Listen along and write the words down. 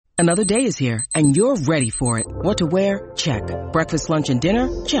Another day is here, and you're ready for it. What to wear? Check. Breakfast, lunch, and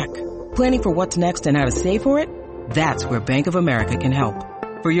dinner? Check. Planning for what's next and how to save for it? That's where Bank of America can help.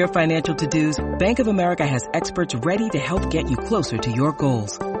 For your financial to-dos, Bank of America has experts ready to help get you closer to your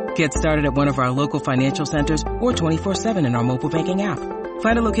goals. Get started at one of our local financial centers or 24/7 in our mobile banking app.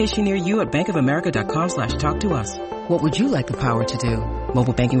 Find a location near you at bankofamerica.com/talktous. What would you like the power to do?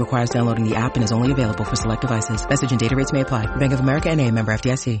 Mobile banking requires downloading the app and is only available for select devices. Message and data rates may apply. Bank of America N.A., member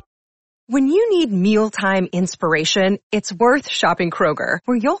FDIC. When you need mealtime inspiration, it's worth shopping Kroger,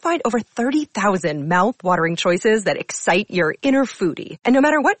 where you'll find over 30,000 mouth-watering choices that excite your inner foodie. And no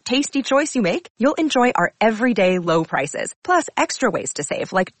matter what tasty choice you make, you'll enjoy our everyday low prices, plus extra ways to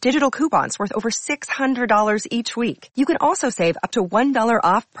save, like digital coupons worth over $600 each week. You can also save up to $1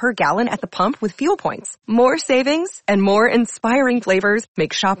 off per gallon at the pump with fuel points. More savings and more inspiring flavors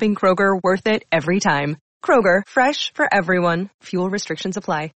make shopping Kroger worth it every time. Kroger, fresh for everyone. Fuel restrictions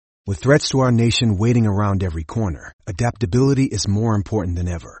apply. With threats to our nation waiting around every corner, adaptability is more important than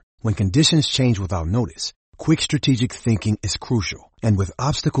ever. When conditions change without notice, quick strategic thinking is crucial. And with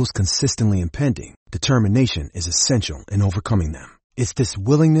obstacles consistently impending, determination is essential in overcoming them. It's this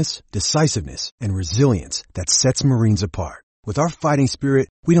willingness, decisiveness, and resilience that sets Marines apart. With our fighting spirit,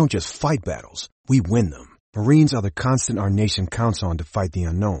 we don't just fight battles, we win them. Marines are the constant our nation counts on to fight the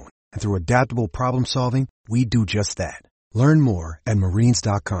unknown. And through adaptable problem solving, we do just that. Learn more at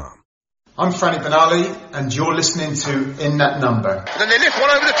Marines.com. I'm Franny Benali, and you're listening to In That Number. Then they lift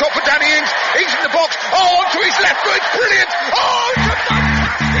one over the top for Danny Ings. He's in the box. Oh, onto his left foot. Brilliant. Oh, it's a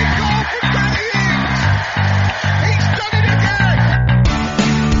fantastic goal from Danny Ings. He's done it again.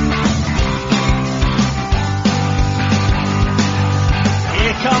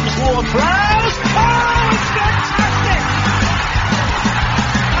 Here comes Ward-Prowse. Oh, it's fantastic.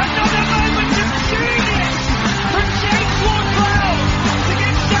 Another moment of genius from James Ward-Prowse to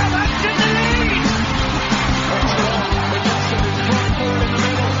give Southampton the lead. Richardson is trying forward in the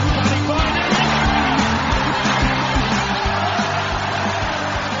middle. Paddy Barnett.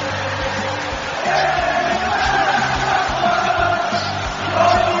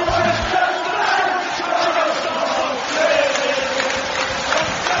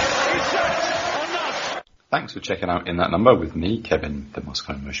 Thanks for checking out In That Number with me, Kevin, the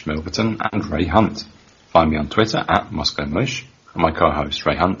Moscow Mush Milverton, and Ray Hunt. Find me on Twitter at Moscow Mush, and my co-host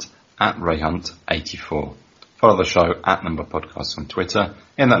Ray Hunt at RayHunt84. Follow the show at Number Podcast on Twitter,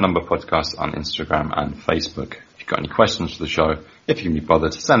 In That Number Podcast on Instagram and Facebook. If you've got any questions for the show, if you can be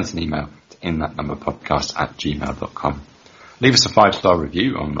bothered, send us an email to inthatnumberpodcast@gmail.com. Leave us a 5-star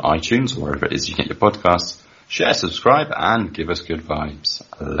review on iTunes or wherever it is you get your podcasts. Share, subscribe, and give us good vibes.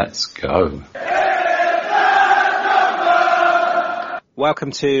 Let's go.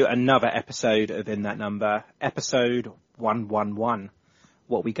 Welcome to another episode of In That Number, episode 111.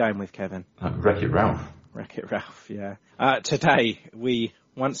 What are we going with, Kevin? Wreck-It Ralph. Wreck-It Ralph, yeah. Today, we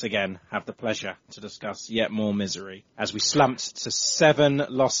once again have the pleasure to discuss yet more misery as we slumped to 7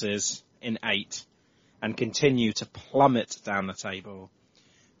 losses in 8 and continue to plummet down the table.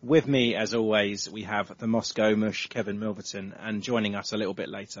 With me, as always, we have the Moscow Mush, Kevin Milverton, and joining us a little bit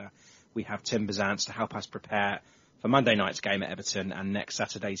later, we have Tim Bazance to help us prepare for Monday night's game at Everton and next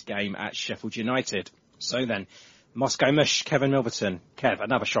Saturday's game at Sheffield United. So then, Moscow Mush, Kevin Milverton. Kev,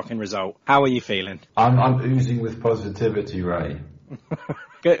 another shocking result. How are you feeling? I'm oozing with positivity, Ray.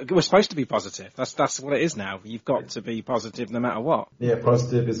 We're supposed to be positive. That's what it is now. You've got to be positive no matter what. Yeah,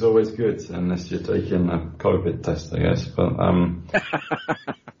 positive is always good, unless you're taking a COVID test, I guess. But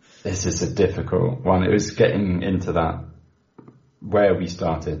this is a difficult one. It was getting into that where we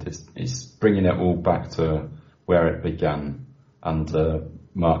started. It's bringing it all back to where it began under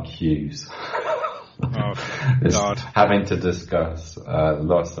Mark Hughes. Oh, God. Having to discuss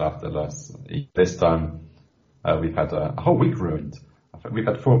loss after loss. This time we've had a whole week ruined. We've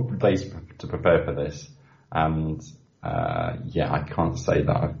had 4 days to prepare for this. And I can't say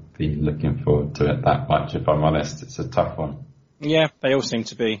that I've been looking forward to it that much, if I'm honest. It's a tough one. Yeah, they all seem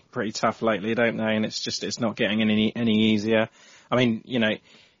to be pretty tough lately, don't they? And it's not getting any easier. I mean, you know,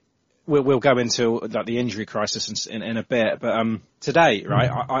 we'll go into like the injury crisis in a bit, but today, right,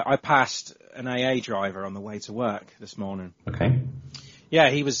 I passed an AA driver on the way to work this morning. Okay. Yeah,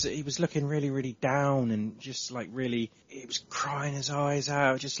 he was looking really, really down and just like really, he was crying his eyes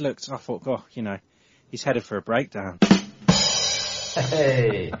out. Just looked, and I thought, God, you know, he's headed for a breakdown.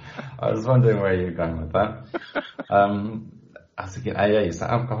 Hey, I was wondering where you were going with that. I was thinking AA, is that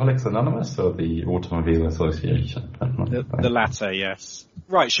Alcoholics Anonymous or the Automobile Association? The latter, yes.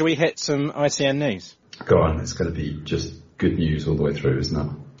 Right, shall we hit some ITN news? Go on, it's going to be just good news all the way through, isn't it?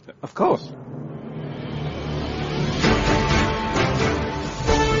 Of course.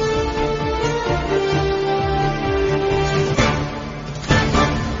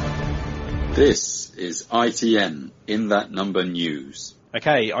 This is ITN In That Number News.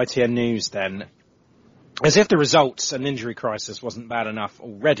 Okay, ITN News then. As if the results and injury crisis wasn't bad enough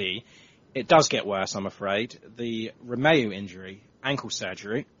already, it does get worse, I'm afraid. The Romeu injury, ankle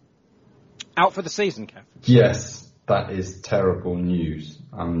surgery, out for the season, Kev. Yes, that is terrible news.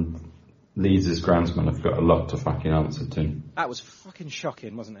 Leeds' groundsmen have got a lot to fucking answer to. That was fucking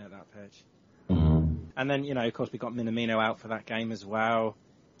shocking, wasn't it, that pitch? Mm-hmm. And then, of course, we got Minamino out for that game as well.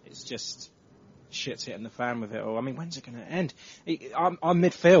 It's just shit's hitting the fan with it all. I mean, when's it going to end? Our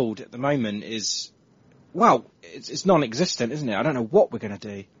midfield at the moment is, well, it's non-existent, isn't it? I don't know what we're going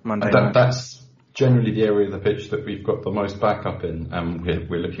to do Monday night. That's generally the area of the pitch that we've got the most backup in, and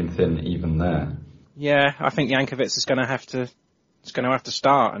we're looking thin even there. Yeah, I think Jankovic is going to have to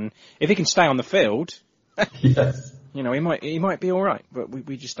start, and if he can stay on the field, yes, he might be all right, but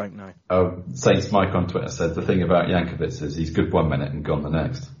we just don't know. Saints Mike on Twitter said the thing about Jankovic is he's good 1 minute and gone the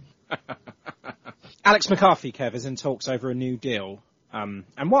next. Alex McCarthy, Kev, is in talks over a new deal. And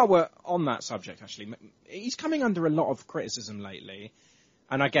while we're on that subject, actually, he's coming under a lot of criticism lately.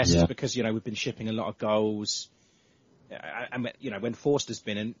 And I guess it's because, we've been shipping a lot of goals. And, when Forster's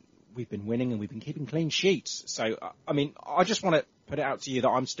been in, we've been winning and we've been keeping clean sheets. So, I mean, I just want to put it out to you that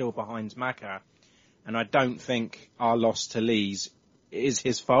I'm still behind Macca. And I don't think our loss to Leeds is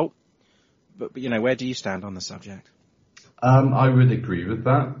his fault. But where do you stand on the subject? I would agree with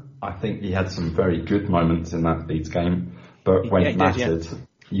that. I think he had some very good moments in that Leeds game. But when it mattered,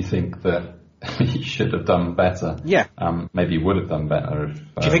 you think that he should have done better. Yeah. Maybe he would have done better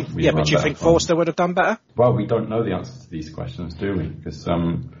if do you think Forster would have done better? Well, we don't know the answer to these questions, do we? Because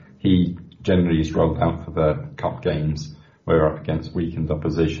he generally is rolled out for the cup games where we're up against weakened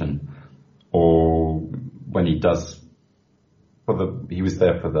opposition. Or when he does, he was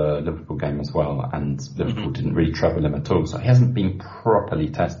there for the Liverpool game as well, and Liverpool didn't really trouble him at all. So he hasn't been properly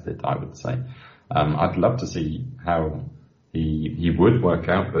tested, I would say. I'd love to see how he would work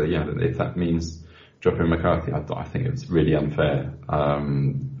out, but if that means dropping McCarthy, I think it's really unfair.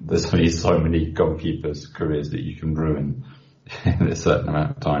 There's only so many goalkeepers' careers that you can ruin in a certain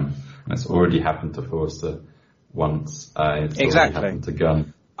amount of time. And it's already happened to Forster once. It's already happened to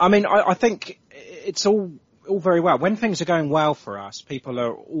Gunn. I mean, I think it's all very well. When things are going well for us, people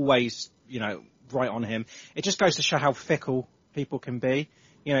are always, right on him. It just goes to show how fickle people can be.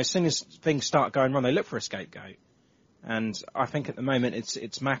 As soon as things start going wrong, they look for a scapegoat. And I think at the moment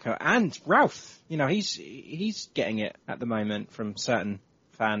it's Macca and Ralph. He's getting it at the moment from certain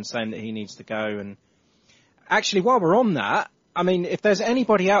fans saying that he needs to go. And actually, while we're on that, I mean, if there's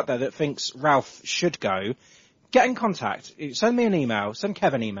anybody out there that thinks Ralph should go, get in contact. Send me an email. Send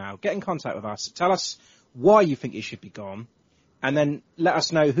Kev an email. Get in contact with us. Tell us why you think he should be gone. And then let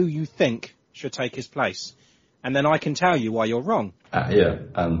us know who you think should take his place. And then I can tell you why you're wrong.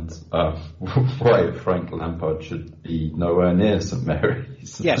 And why Frank Lampard should be nowhere near St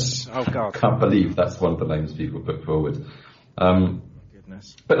Mary's. Yes, oh God. Can't believe that's one of the names people put forward.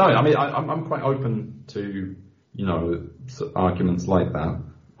 Goodness. But no, I mean, I'm quite open to, arguments like that.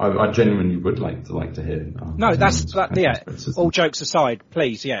 I genuinely would like to hear. No, all jokes aside,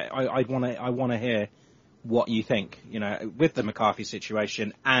 please, I want to hear what you think, with the McCarthy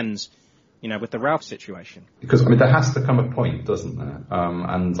situation and, with the Ralph situation. Because, there has to come a point, doesn't there?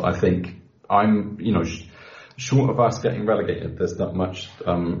 And I think short of us getting relegated, there's not much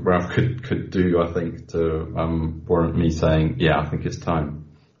Ralph could do, I think, to warrant me saying, I think it's time.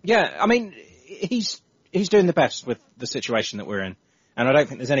 Yeah, I mean, he's doing the best with the situation that we're in. And I don't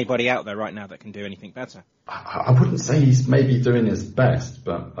think there's anybody out there right now that can do anything better. I wouldn't say he's maybe doing his best,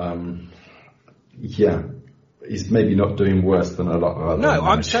 but he's maybe not doing worse than a lot of other. No,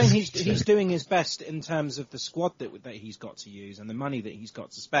 I'm saying he's doing his best in terms of the squad that he's got to use and the money that he's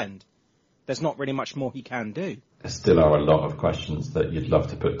got to spend. There's not really much more he can do. There still are a lot of questions that you'd love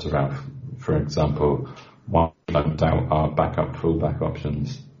to put to Ralph. For example, why don't doubt our backup fullback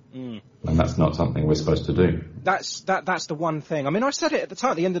options? And that's not something we're supposed to do. That's the one thing. I mean, I said it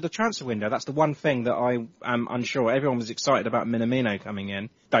at the end of the transfer window. That's the one thing that I am unsure. Everyone was excited about Minamino coming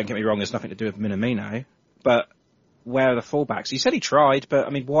in. Don't get me wrong, there's nothing to do with Minamino. But where are the fullbacks? He said he tried, but I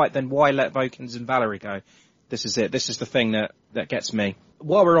mean, why let Vokins and Valerie go? This is it. This is the thing that gets me.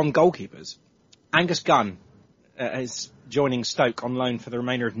 While we're on goalkeepers, Angus Gunn is joining Stoke on loan for the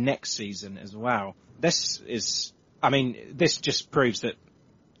remainder of next season as well. This just proves that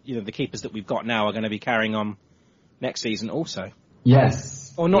the keepers that we've got now are going to be carrying on next season also.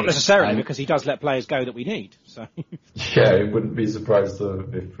 Yes. Or not necessarily, because he does let players go that we need. So. Yeah, it wouldn't be surprised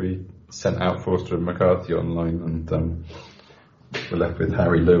if we sent out Forster and McCarthy on loan and we're left with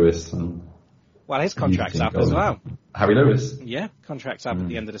Harry Lewis and Well, his contract's up as well. Harry Lewis. Yeah, contract's up at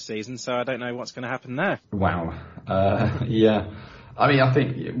the end of the season, so I don't know what's going to happen there. Wow. Yeah. I mean, I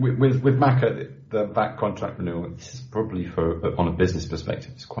think with Maka, that contract renewal, this is probably on a business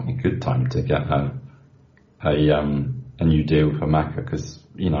perspective, it's quite a good time to get a new deal for Maka because,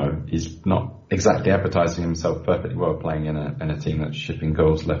 he's not exactly advertising himself perfectly well playing in a team that's shipping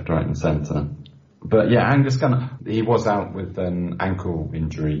goals left, right and centre. But yeah, Angus Gunner, he was out with an ankle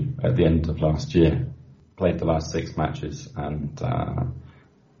injury at the end of last year. Played the last 6 matches and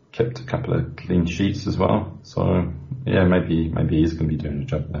kept a couple of clean sheets as well. So yeah, maybe he's going to be doing a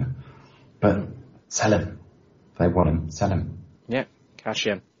job there. But sell him. If they want him, sell him. Yeah, cash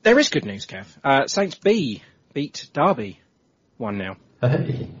in. There is good news, Kev. Saints B beat Derby 1-0.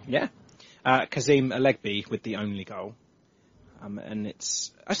 Hey. Yeah. Kazim Alegbe with the only goal. And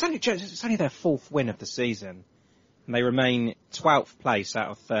it's only their 4th win of the season. And they remain 12th place out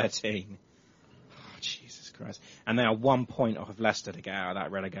of 13. Oh, Jesus Christ. And they are 1 point off of Leicester to get out of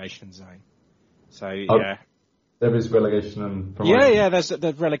that relegation zone. So, yeah. There is relegation in Yeah, there's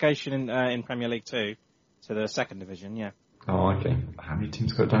the relegation in Premier League 2 to the 2nd division, yeah. Oh, okay. How many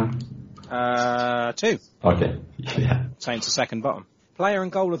teams go down? 2. Okay, yeah. Saints are second bottom. Player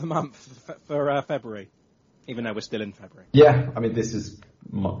and goal of the month for February. Even though we're still in February. Yeah, I mean, this is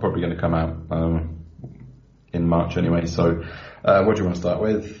probably going to come out in March anyway. So, what do you want to start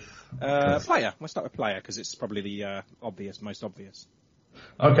with? Player. We'll start with player because it's probably the most obvious.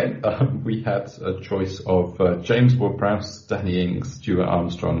 Okay, we had a choice of James Ward-Prowse, Danny Ings, Stuart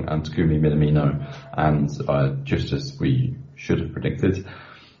Armstrong and Takumi Minamino. And just as we should have predicted,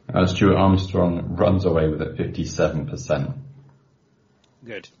 Stuart Armstrong runs away with it 57%.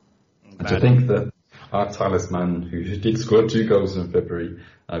 Good. To think that our talisman, who did score 2 goals in February,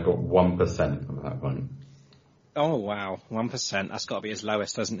 got 1% of that one. Oh, wow. 1%. That's got to be his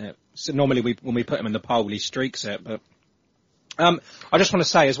lowest, doesn't it? So normally when we put him in the poll, he streaks it. But I just want to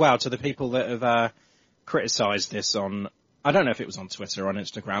say as well to the people that have criticised this on, I don't know if it was on Twitter or on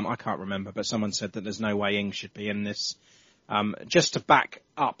Instagram, I can't remember, but someone said that there's no way Ings should be in this. Just to back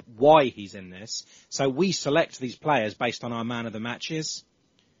up why he's in this. So we select these players based on our man of the matches.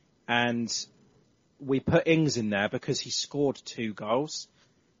 And we put Ings in there because he scored 2 goals.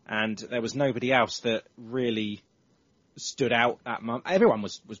 And there was nobody else that really stood out that month. Everyone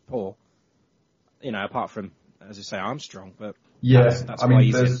was poor, apart from, as I say, Armstrong. But yeah, that's why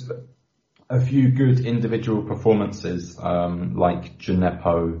he's there's a few good individual performances, like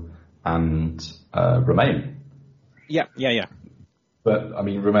Gineppo and Romain. Yeah. But, I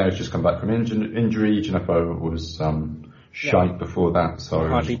mean, Romeo's just come back from injury. Gineppo was shite before that, so...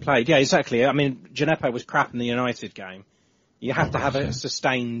 Hardly played. Yeah, exactly. I mean, Gineppo was crap in the United game. You have to have a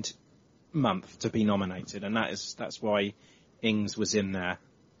sustained month to be nominated, and that's why Ings was in there.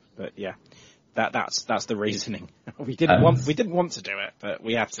 But yeah, that's the reasoning. We didn't want to do it, but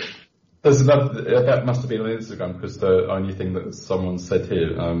we have to. That must have been on Instagram because the only thing that someone said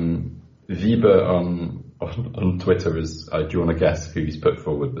here, Weber on Twitter is, do you want to guess who he's put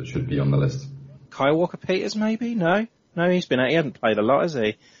forward that should be on the list? Kyle Walker-Peters, maybe? No, he hasn't played a lot, has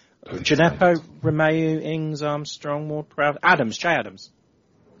he? Gineppo, Romeu, Ings, Armstrong, Ward-Prowse, Jay Adams.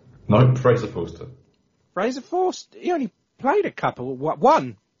 No, Fraser Forster. Fraser Forster? He only played a couple.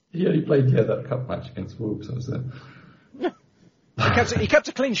 One? He only played, that cup match against Wolves, that was it. He kept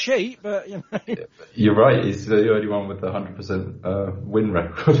a clean sheet, but, You're right, he's the only one with the 100% win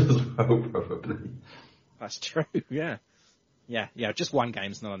record as well, probably. That's true, yeah. Yeah, just one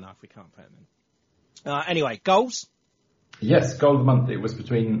game's not enough, we can't put him in. Anyway, goals? Yes, goal of the month. It was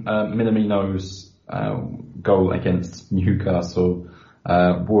between Minamino's goal against Newcastle,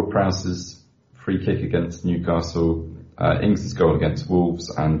 Ward-Prowse's free kick against Newcastle, Ings' goal against Wolves,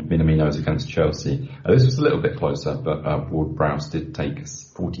 and Minamino's against Chelsea. This was a little bit closer, but Ward-Prowse did take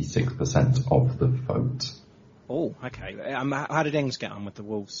 46% of the vote. Oh, okay. How did Ings get on with the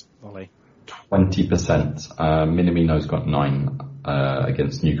Wolves volley? 20%. Minamino's got 9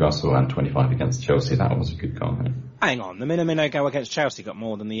 against Newcastle and 25 against Chelsea. That was a good goal. Hang on, the Minamino goal against Chelsea got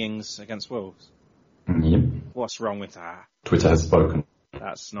more than the Ings against Wolves? Yep. What's wrong with that? Twitter has spoken.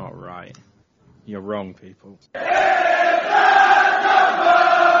 That's not right. You're wrong, people.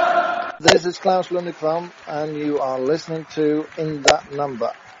 This is Klaus Lundekvam, and you are listening to In That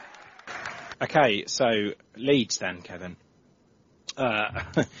Number. Okay, so Leeds then, Kevin.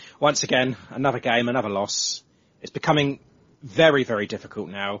 Once again, another game, another loss. It's becoming very, very difficult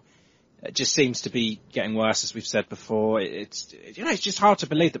now. It just seems to be getting worse, as we've said before. It's just hard to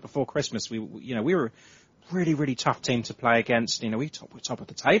believe that before Christmas we were a really, really tough team to play against. We were top of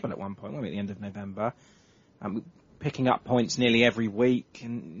the table at one point, weren't we, at the end of November. picking up points nearly every week,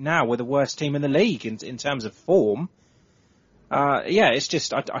 and now we're the worst team in the league in terms of form. It's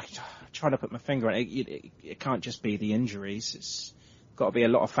just I try to put my finger on it. It can't just be the injuries. It's got to be a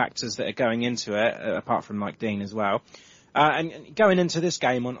lot of factors that are going into it, apart from Mike Dean as well. And going into this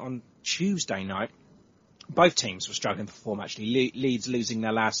game on Tuesday night, both teams were struggling for form, actually. Leeds losing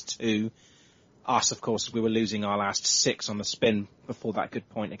their last 2. Us, of course, we were losing our last 6 on the spin before that good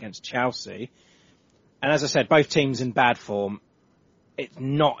point against Chelsea. And as I said, both teams in bad form. It's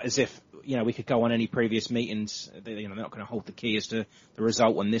not as if, we could go on any previous meetings. They're not going to hold the key as to the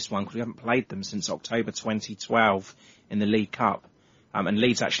result on this one because we haven't played them since October 2012 in the League Cup. And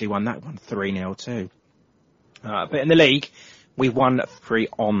Leeds actually won that one 3-0 too. But in the league, we won 3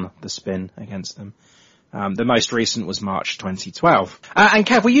 on the spin against them. The most recent was March 2012. And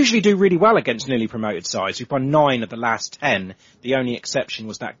Kev, we usually do really well against newly promoted sides. We've won 9 of the last 10. The only exception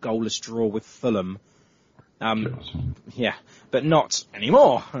was that goalless draw with Fulham. But not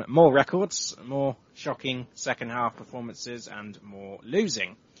anymore. More records, more shocking second half performances, and more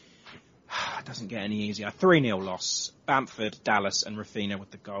losing. It doesn't get any easier. 3-0 loss. Bamford, Dallas and Raphinha with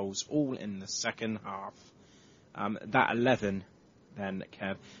the goals, all in the second half. That 11 then,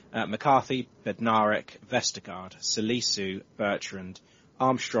 Kev. McCarthy, Bednarek, Vestergaard, Salisu, Bertrand,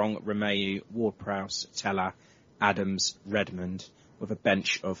 Armstrong, Romeu, Ward-Prowse, Teller, Adams, Redmond, with a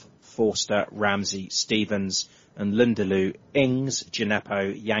bench of Forster, Ramsey, Stevens and Lindeloo, Ings,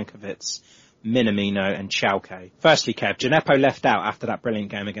 Gineppo, Jankovic, Minamino and Chalke. Firstly, Kev, Gineppo left out after that brilliant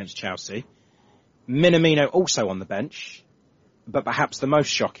game against Chelsea. Minamino also on the bench, but perhaps the most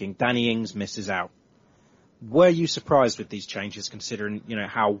shocking, Danny Ings misses out. Were you surprised with these changes, considering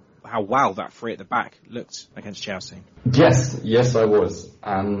how well that 3 at the back looked against Chelsea? Yes, I was,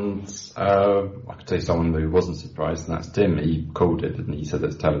 and I could tell you someone who wasn't surprised, and that's Tim. He called it, and he said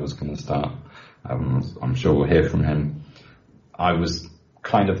that Teller was going to start. I'm sure we'll hear from him. I was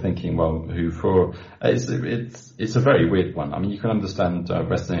kind of thinking, well, who for? It's a very weird one. I mean, you can understand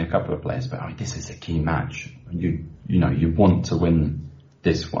resting a couple of players, but this is a key match. You want to win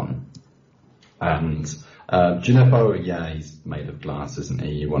this one, and. Gineppo, he's made of glass, isn't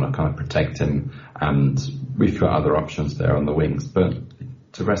he? You want to kind of protect him, and we've got other options there on the wings. But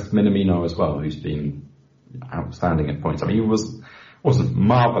to rest Minamino as well, who's been outstanding at points. I mean, he wasn't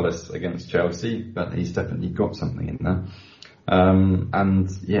marvellous against Chelsea, but he's definitely got something in there.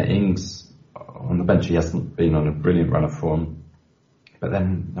 Ings on the bench, he hasn't been on a brilliant run of form. But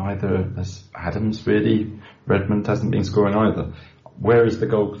then neither has Adams really. Redmond hasn't been scoring either. Where is the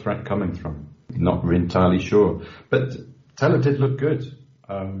goal threat coming from? Not entirely sure, but Teller did look good.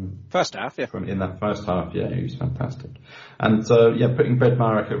 First half, yeah. In that first half, he was fantastic. And putting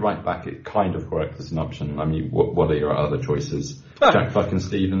Bednarek at right back, it kind of worked as an option. I mean, what are your other choices? Jack Fucking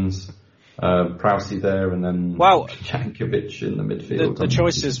Stevens, Prowse there, and then Jankovic in the midfield. The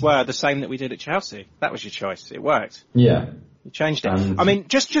choices were the same that we did at Chelsea. That was your choice. It worked. Yeah. You changed it. I mean,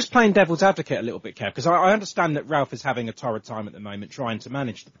 just playing devil's advocate a little bit, Kev, because I understand that Ralph is having a torrid time at the moment trying to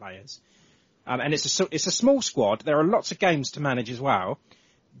manage the players. And it's a small squad. There are lots of games to manage as well.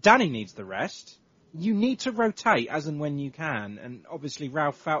 Danny needs the rest. You need to rotate as and when you can. And obviously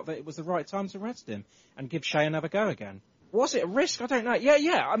Ralph felt that it was the right time to rest him and give Shea another go again. Was it a risk? I don't know.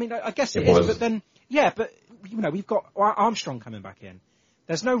 Yeah. I mean, I guess it is. But then, we've got Armstrong coming back in.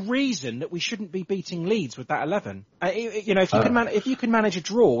 There's no reason that we shouldn't be beating Leeds with that 11. If you can manage a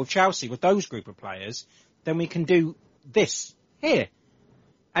draw with Chelsea with those group of players, then we can do this here.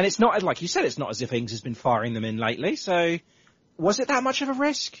 And it's not, like you said, it's not as if Ings has been firing them in lately. So was it that much of a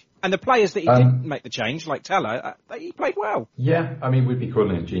risk? And the players that he didn't make the change, like Teller, he played well. Yeah, I mean, we'd be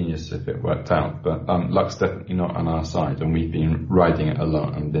calling it genius if it worked out. But luck's definitely not on our side. And we've been riding it a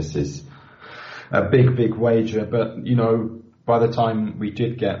lot. And this is a big wager. But, by the time we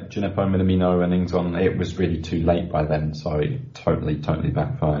did get Gineppo, Minamino and Ings on, it was really too late by then. So it totally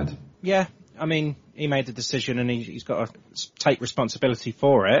backfired. Yeah. I mean, he made the decision and he's got to take responsibility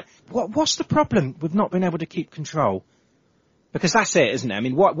for it. What's the problem with not being able to keep control? Because that's it, isn't it? I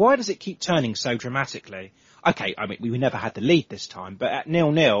mean, why does it keep turning so dramatically? Okay, I mean, we never had the lead this time, but at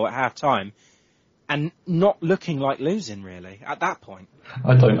 0-0 at half time and not looking like losing really at that point.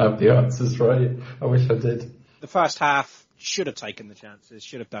 I don't have the answers, right? I wish I did. The first half should have taken the chances,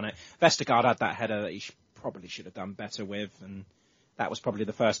 should have done it. Vestergaard had that header that he probably should have done better with, and that was probably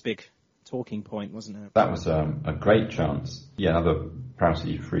the first big talking point, wasn't it? That was a great chance. Yeah, another Prowse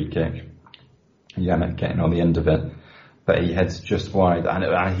free kick. Yannick getting on the end of it, but he heads just wide,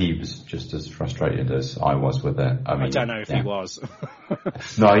 and he was just as frustrated as I was with it. I don't know if he was.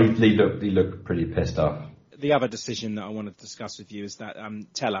 No, he looked pretty pissed off. The other decision that I want to discuss with you is that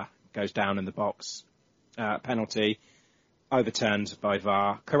Teller goes down in the box penalty, overturned by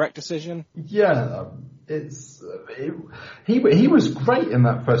VAR. Correct decision? Yeah, he was great in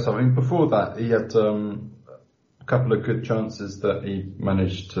that first time. I mean, before that, he had a couple of good chances that he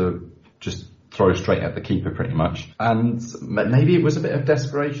managed to just throw straight at the keeper pretty much. And maybe it was a bit of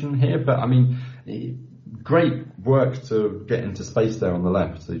desperation here, but I mean, great work to get into space there on the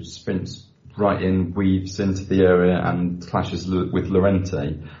left. He sprints right in, weaves into the area and clashes with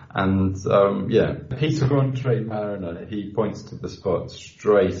Llorente. And Peter-Andre Mariner, he points to the spot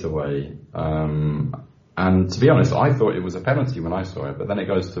straight away. And to be honest, I thought it was a penalty when I saw it, but then it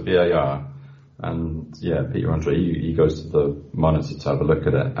goes to VAR. And yeah, Peter-Andre, he goes to the monitor to have a look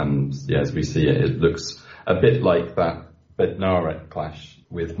at it. And yeah, as we see it, it looks a bit like that Bednarek clash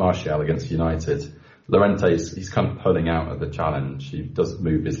with Martial against United. Llorente's, he's kind of pulling out of the challenge. He doesn't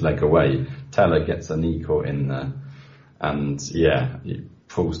move his leg away. Teller gets a knee caught in there. And yeah, he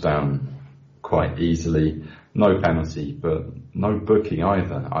falls down quite easily. No penalty, but no booking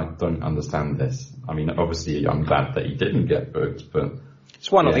either. I don't understand this. I mean, obviously, I'm glad that he didn't get booked, but...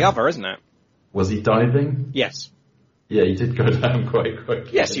 It's one or the other, isn't it? Was he diving? Yes. Yeah, he did go down quite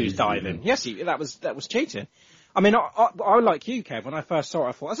quickly. Yes, he was diving. Yes, that was cheating. I mean, I like you, Kev. When I first saw it,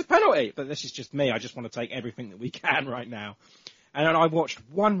 I thought, that's a penalty. But this is just me. I just want to take everything that we can right now. And then I watched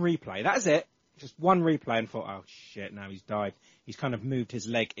one replay. That is it. Just one replay and thought, oh, shit, now he's dived. He's kind of moved his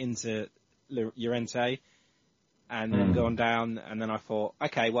leg into Llorente and then gone down. And then I thought,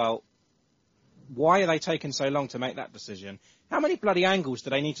 okay, well, why are they taking so long to make that decision? How many bloody angles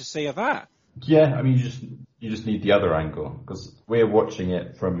do they need to see of that? Yeah, I mean, you just need the other angle, because we're watching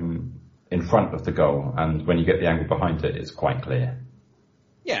it from in front of the goal, and when you get the angle behind it, it's quite clear.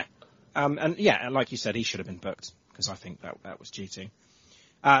 Yeah, and like you said, he should have been booked, because I think that was cheating.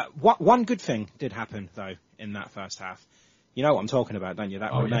 One good thing did happen though in that first half. You know what I'm talking about, don't you?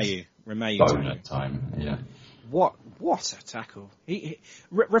 That Romeu time, yeah. What a tackle!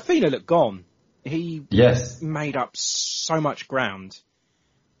 Rafinha looked gone. He made up so much ground.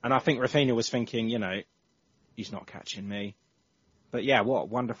 And I think Rafinha was thinking, he's not catching me. But yeah, what a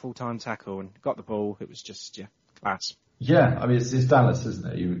wonderful time tackle, and got the ball. It was just, class. Yeah, I mean, it's Dallas,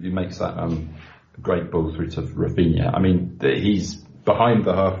 isn't it? He makes that great ball through to Rafinha. I mean, he's behind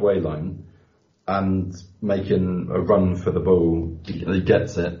the halfway line and making a run for the ball. He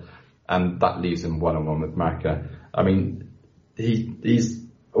gets it, and that leaves him one-on-one with Maka. I mean, he's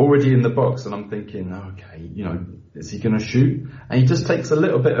already in the box, and I'm thinking, okay, is he going to shoot? And he just takes a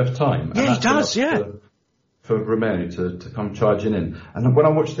little bit of time. Yeah, he does, yeah. For Romeu to come charging in. And when I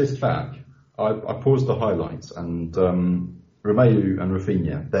watched this back, I paused the highlights, and Romeu and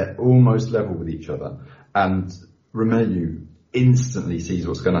Rafinha, they're almost level with each other. And Romeu instantly sees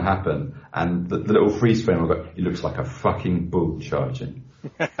what's going to happen. And the little freeze frame, he looks like a fucking bull charging.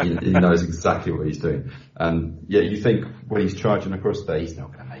 he knows exactly what he's doing. And yeah, you think when he's charging across there, he's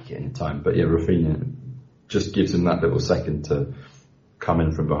not going to make it in time. But yeah, Rafinha just gives him that little second to come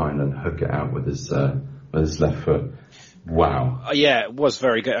in from behind and hook it out with his left foot. Wow. Yeah, it was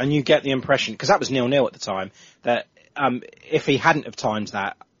very good. And you get the impression, because that was 0-0 at the time, that if he hadn't have timed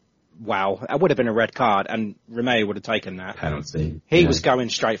that, it would have been a red card, and Romeu would have taken that. Penalty. He was going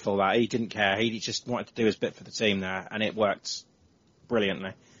straight for that. He didn't care. He just wanted to do his bit for the team there, and it worked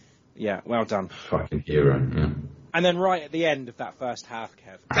brilliantly. Yeah, well done. Fucking hero, yeah. And then right at the end of that first half,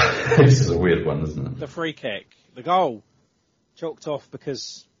 Kev. This is a weird one, isn't it? The free kick. The goal. Chalked off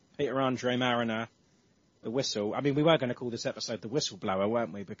because Peter-Andre Mariner, the whistle. I mean, we were going to call this episode the whistleblower,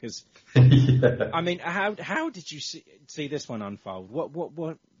 weren't we? Because, yeah. I mean, how did you see this one unfold?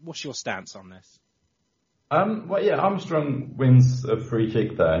 What's your stance on this? Armstrong wins a free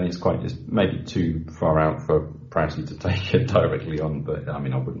kick there, and it's maybe too far out for Prowsey to take it directly on, but I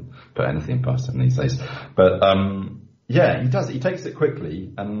mean, I wouldn't put anything past him these days. But he does. He takes it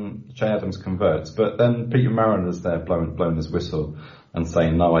quickly, and Che Adams converts. But then Peter Mariner's there blowing his whistle and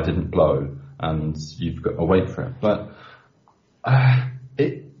saying, "No, I didn't blow," and you've got to wait for it. But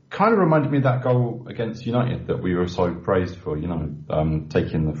it kind of reminded me of that goal against United that we were so praised for,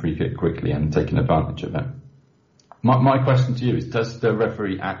 taking the free kick quickly and taking advantage of it. My question to you is, does the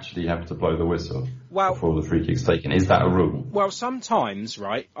referee actually have to blow the whistle before the free kick's taken? Is that a rule? Well, sometimes,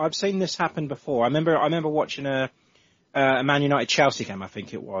 right, I've seen this happen before. I remember watching a Man United Chelsea game, I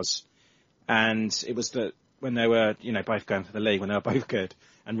think it was. And it was when they were, both going for the league, when they were both good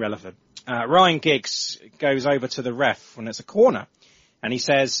and relevant. Ryan Giggs goes over to the ref when it's a corner, and he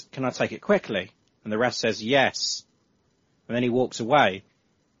says, "Can I take it quickly?" And the ref says, "Yes." And then he walks away.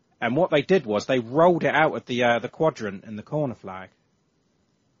 And what they did was they rolled it out of the quadrant in the corner flag.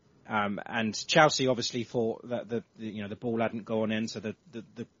 And Chelsea obviously thought that the ball hadn't gone in, so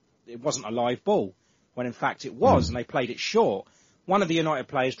it wasn't a live ball. when in fact it was, and they played it short. One of the United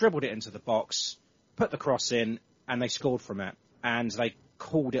players dribbled it into the box, put the cross in, and they scored from it. And they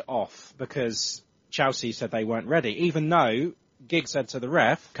called it off because Chelsea said they weren't ready, even though Giggs said to the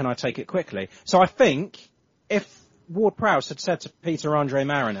ref, can I take it quickly? So I think if Ward-Prowse had said to Peter-Andre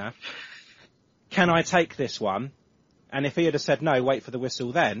Mariner, can I take this one? And if he had said no, wait for the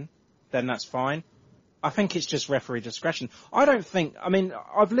whistle then that's fine. I think it's just referee discretion.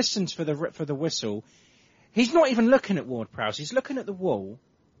 I've listened for the whistle. He's not even looking at Ward-Prowse. He's looking at the wall.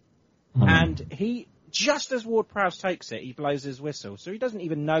 And he, just as Ward-Prowse takes it, he blows his whistle. So he doesn't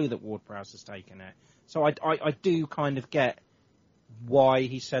even know that Ward-Prowse has taken it. So I do kind of get why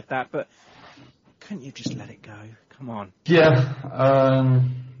he said that, but couldn't you just let it go? Come on. Yeah.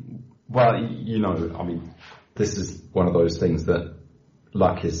 Well, this is one of those things that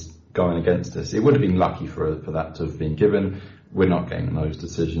luck is going against us. It would have been lucky for that to have been given. We're not getting those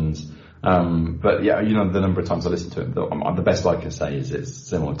decisions. But yeah, the number of times I listen to it, the best I can say is it's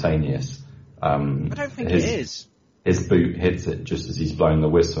simultaneous. I don't think it is. His boot hits it just as he's blowing the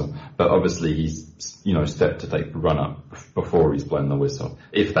whistle. But obviously he's, stepped to take the run up before he's blown the whistle.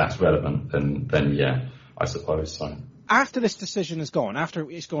 If that's relevant, then yeah, I suppose so. After this decision has gone,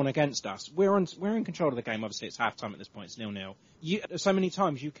 after it's gone against us, we're in control of the game. Obviously, it's half-time at this point. It's 0-0. So many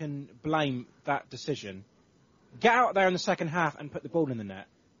times you can blame that decision. Get out there in the second half and put the ball in the net.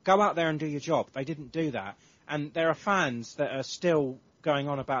 Go out there and do your job. They didn't do that. And there are fans that are still going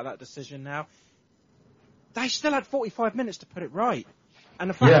on about that decision now. They still had 45 minutes to put it right. And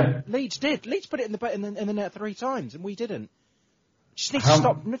the fact that Leeds did. Leeds put it in the net 3 times, and we didn't. Just need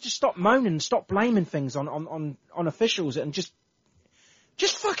to stop moaning, stop blaming things on officials, and just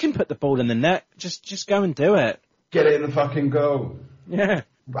fucking put the ball in the net. Just go and do it. Get it in the fucking goal. Yeah.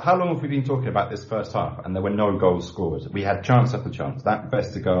 How long have we been talking about this first half, and there were no goals scored? We had chance after chance. That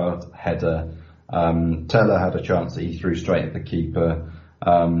Vestergaard header, Teller had a chance that he threw straight at the keeper.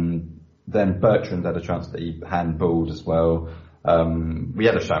 Then Bertrand had a chance that he handballed as well. We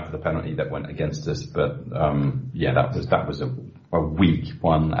had a shout for the penalty that went against us, but that was a weak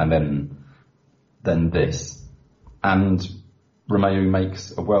one, and then this. And Romeu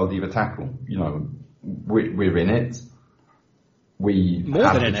makes a worldie of a tackle. We're in it. We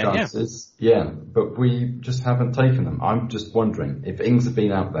have the chances, but we just haven't taken them. I'm just wondering, if Ings had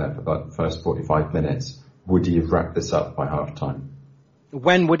been out there for the first 45 minutes, would he have wrapped this up by half time?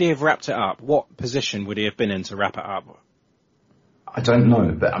 When would he have wrapped it up? What position would he have been in to wrap it up? I don't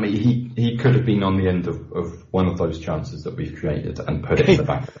know, but he could have been on the end of one of those chances that we've created and put it in the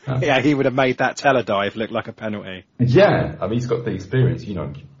back of the net. Yeah, he would have made that Teller dive look like a penalty. Yeah, he's got the experience,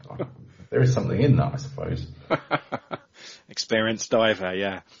 there is something in that, I suppose. Experienced diver,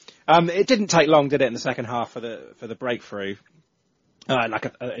 yeah. It didn't take long, did it, in the second half for the breakthrough?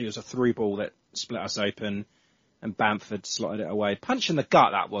 It was a through ball that split us open, and Bamford slotted it away. Punch in the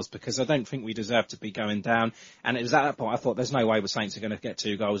gut that was, because I don't think we deserved to be going down. And it was at that point I thought there's no way the Saints are going to get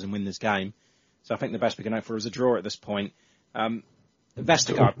 2 goals and win this game. So I think the best we can hope for is a draw at this point.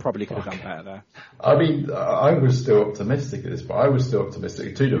 Vestergaard probably could have done better there. I was still optimistic at this point. I was still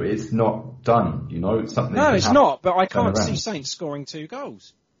optimistic too. It's not done, It's something. No, it's not. But I can't see Saints scoring 2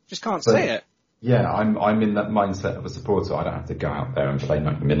 goals. Just can't see it. Yeah, I'm in that mindset of a supporter. I don't have to go out there and play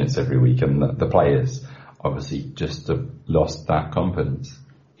 90 minutes every week, and the players obviously just have lost that confidence.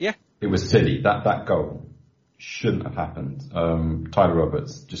 Yeah, it was silly. That goal shouldn't have happened. Tyler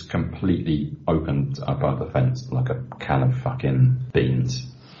Roberts just completely opened up our defence like a can of fucking beans.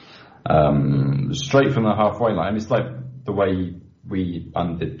 Straight from the halfway line. It's like the way we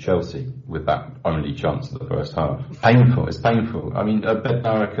undid Chelsea with that only chance of the first half. Painful. It's painful.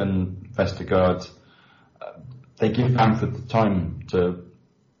 Bednarek and Vestergaard, they give Bamford the time to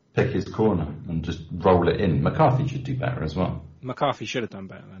pick his corner and just roll it in. McCarthy should do better as well. McCarthy should have done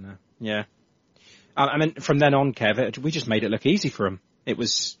better than that. Yeah. From then on, Kev, we just made it look easy for him. It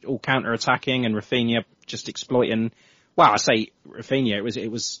was all counter-attacking and Rafinha just exploiting. Well, I say Rafinha. It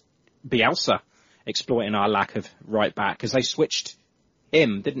was Bielsa exploiting our lack of right back, because they switched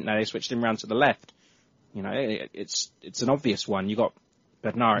him, didn't they? They switched him round to the left. It's an obvious one. You got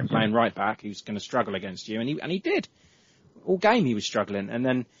Bednarek playing right back, who's going to struggle against you, and he did. All game he was struggling, and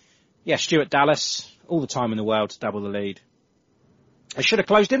then Stuart Dallas, all the time in the world to double the lead. They should have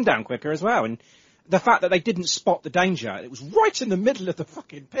closed him down quicker as well, and the fact that they didn't spot the danger, it was right in the middle of the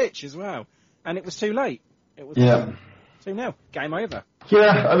fucking pitch as well, and it was too late. It was 2-0, game over.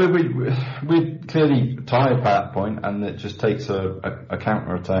 Yeah, we're clearly tired by that point, and it just takes a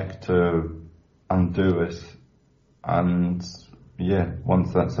counter-attack to undo us. And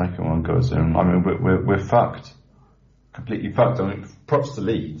once that second one goes in, we're fucked. Completely fucked. Props to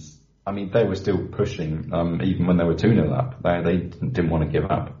Leeds. I mean, they were still pushing, even when they were 2-0 up. They didn't want to give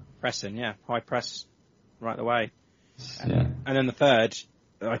up. Pressing, yeah. High press right away. Yeah. And then the third,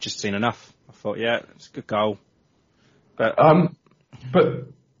 I just seen enough. I thought, yeah, it's a good goal. But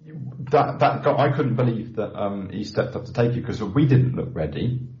that goal, I couldn't believe that he stepped up to take it, because we didn't look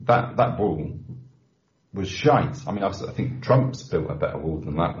ready. That ball was shite. I mean, I think Trump's built a better wall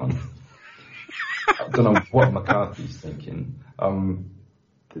than that one. I don't know what McCarthy's thinking.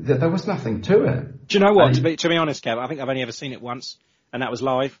 There was nothing to it. Do you know what? To be honest, Kev, I think I've only ever seen it once, and that was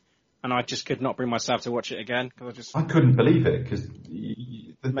live, and I just could not bring myself to watch it again. Cause I couldn't believe it, because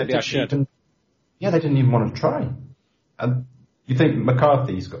maybe I should. They didn't even want to try. And you think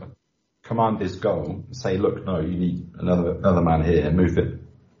McCarthy's got to command this goal, say, look, no, you need another man here, move it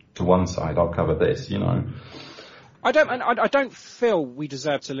to one side, I'll cover this, you know. I don't feel we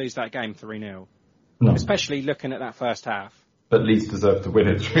deserve to lose that game 3-0. No. Especially looking at that first half. But Leeds deserve to win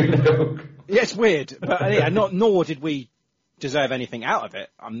it 3-0. Yeah, it's weird, but nor did we deserve anything out of it.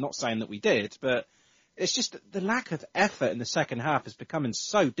 I'm not saying that we did, but it's just the lack of effort in the second half is becoming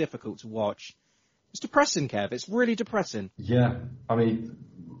so difficult to watch. It's depressing, Kev. It's really depressing. Yeah, I mean,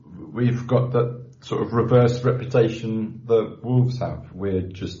 we've got that sort of reverse reputation that Wolves have. We're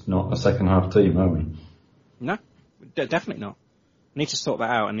just not a second half team, are we? No, definitely not. Need to sort that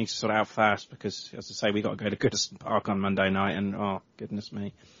out, and need to sort it out fast, because, as I say, we got to go to Goodison Park on Monday night, and oh, goodness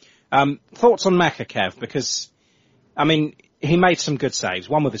me. Thoughts on Mecca, Kev? Because, I mean, he made some good saves.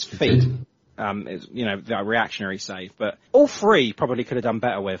 One with his feet, that reactionary save, but all three probably could have done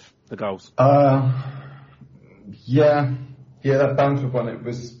better with the goals. Yeah, that Bamford one, it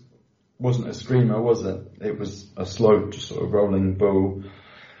wasn't a screamer, was it? It was a slow, just sort of rolling ball.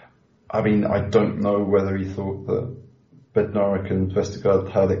 I mean, I don't know whether he thought that Bednarek and Vestergaard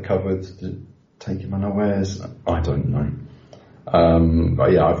had it covered to take him unawares. I don't know.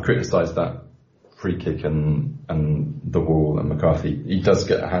 But yeah, I've criticised that free kick and the wall, and McCarthy. He does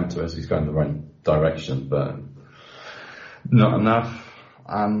get a hand to us. He's going the right direction, but not enough.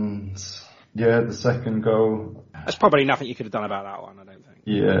 And yeah, the second goal. There's probably nothing you could have done about that one, I don't think.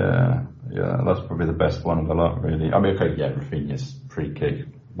 Yeah, that's probably the best one of the lot, really. I mean, okay, yeah, Rafinha's free kick,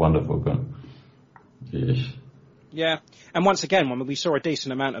 wonderful, but yeesh. Yeah, and once again, when we saw a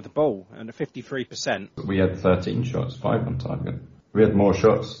decent amount of the ball, and a 53%. We had 13 shots, 5 on target. We had more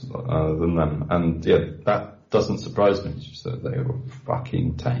shots than them, and yeah, that doesn't surprise me. It's just that they were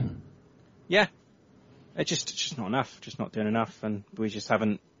fucking tame. Yeah, it's just not enough, just not doing enough, and we just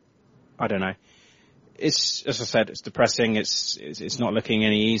haven't. I don't know. It's, as I said, it's depressing. It's not looking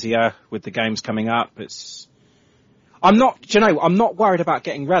any easier with the games coming up. I'm not worried about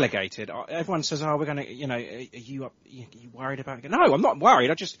getting relegated. Everyone says, "Oh, we're going to," are you worried about it? No, I'm not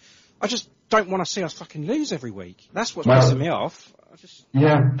worried. I just don't want to see us fucking lose every week. That's what's pissing me off.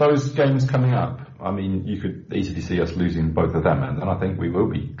 Yeah, those games coming up, I mean, you could easily see us losing both of them, and I think we will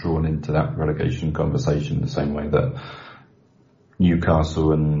be drawn into that relegation conversation the same way that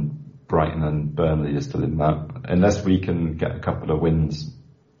Newcastle and Brighton and Burnley are still in that. Unless we can get a couple of wins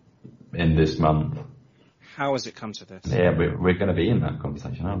in this month. How has it come to this? Yeah, we're going to be in that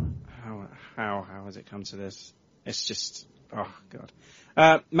conversation, aren't we? How has it come to this? It's just, oh God.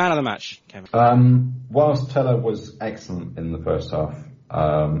 Man of the match, Kevin. Whilst Teller was excellent in the first half,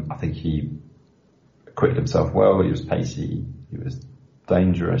 I think he acquitted himself well. He was pacey, he was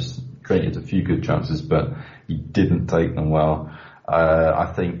dangerous, created a few good chances, but he didn't take them well.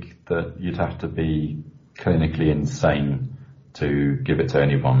 I think that you'd have to be clinically insane to give it to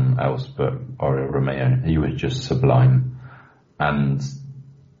anyone else but Oriol Romeo. He was just sublime. And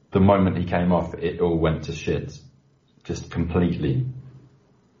the moment he came off, it all went to shit. Just completely.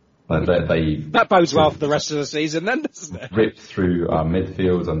 That bodes well for the rest of the season then, doesn't it? Ripped through our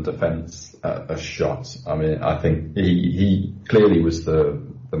midfield and defence a shot. I mean, I think he clearly was the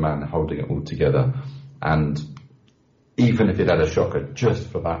man holding it all together. And even if it had a shocker, just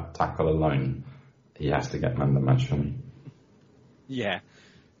for that tackle alone, he has to get man of the match for me. Yeah,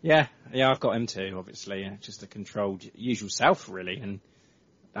 I've got him too, obviously. Just a controlled, usual self, really. And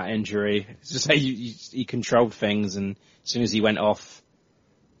that injury, to say he controlled things, and as soon as he went off,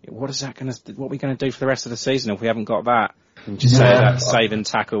 what are we going to do for the rest of the season if we haven't got that? And just say that save and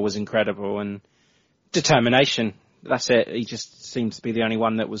tackle was incredible, and determination. That's it. He just seems to be the only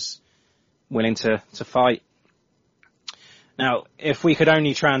one that was willing to fight. Now, if we could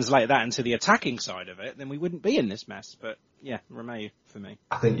only translate that into the attacking side of it, then we wouldn't be in this mess. But yeah, Romeo for me.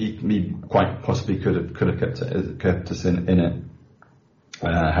 I think he quite possibly could have kept us in it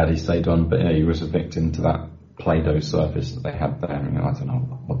had he stayed on. But yeah, he was a victim to that Play-Doh surface that they had there. I mean, I don't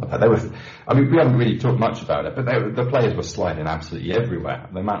know what they were. I mean, we haven't really talked much about it, but the players were sliding absolutely everywhere.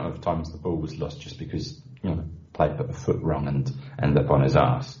 The amount of times the ball was lost just because, the player put the foot wrong and ended up on his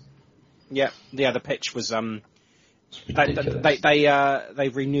ass. Yeah, the pitch was, ridiculous. they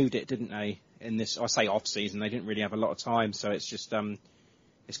renewed it, didn't they? In this, I say off season, they didn't really have a lot of time, so it's just,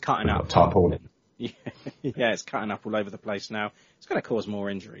 it's cutting up. Tarpaulin. Yeah, it's cutting up all over the place now. It's going to cause more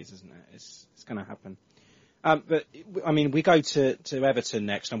injuries, isn't it? It's going to happen. But I mean, we go to Everton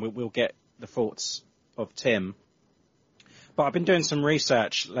next, and we'll get the thoughts of Tim. But I've been doing some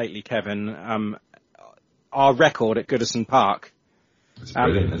research lately, Kevin. Our record at Goodison Park. It's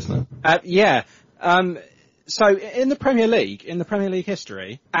brilliant, isn't it? Yeah. So in the Premier League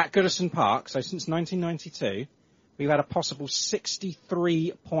history, at Goodison Park, so since 1992, we've had a possible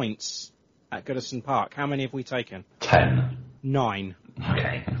 63 points at Goodison Park. How many have we taken? 10. 9.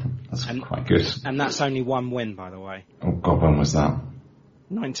 Okay, that's quite good. And that's only one win, by the way. Oh God, when was that?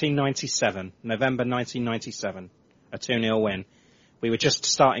 1997, November 1997, a 2-0 win. We were just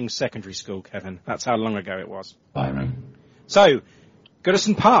starting secondary school, Kevin. That's how long ago it was. Blimey. So,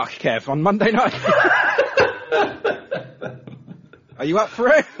 Goodison Park, Kev, on Monday night. Are you up for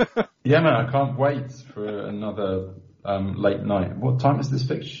it? Yeah, man, I can't wait for another late night. What time is this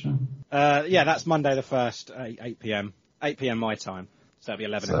fixture? Yeah, that's Monday the 1st, 8 p.m. 8 p.m. my time. So that'll be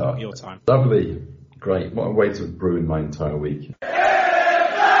 11 o'clock your time. Lovely. Great. What a way to ruin my entire week.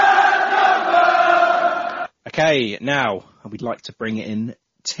 Okay, now we'd like to bring in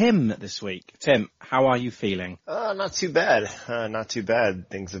Tim this week. Tim, how are you feeling? Not too bad. Not too bad.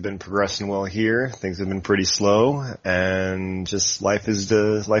 Things have been progressing well here. Things have been pretty slow, and just life is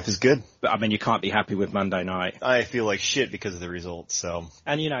good. But I mean, you can't be happy with Monday night. I feel like shit because of the results. So,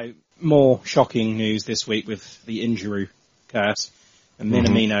 and more shocking news this week with the injury curse. And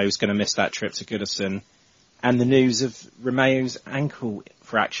Minamino's going to miss that trip to Goodison. And the news of Romeo's ankle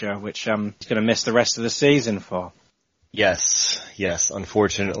fracture, which he's going to miss the rest of the season for. Yes.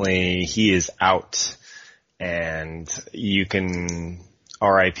 Unfortunately, he is out. And you can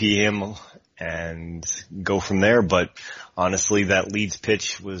RIP him and go from there. But honestly, that Leeds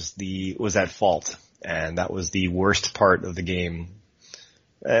pitch was at fault. And that was the worst part of the game.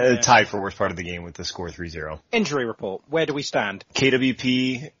 Tied for worst part of the game with the score 3-0. Injury report. Where do we stand?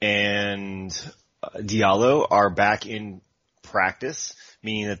 KWP and Diallo are back in practice,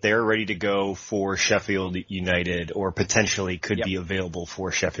 meaning that they're ready to go for Sheffield United, or potentially could be available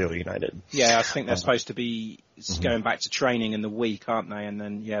for Sheffield United. Yeah, I think they're supposed to be going back to training in the week, aren't they? And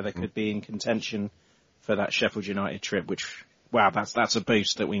then, they could be in contention for that Sheffield United trip, which, wow, that's a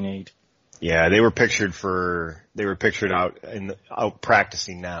boost that we need. Yeah, they were pictured out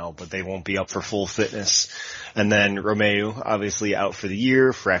practicing now, but they won't be up for full fitness. And then Romeo, obviously out for the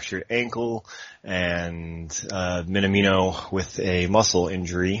year, fractured ankle, and Minamino with a muscle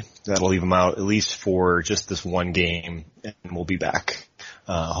injury. That'll leave him out at least for just this one game, and we'll be back.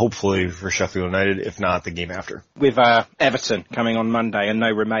 Hopefully for Sheffield United, if not the game after. With Everton coming on Monday and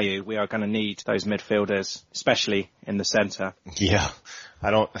no Romeo, we are going to need those midfielders, especially in the centre. Yeah.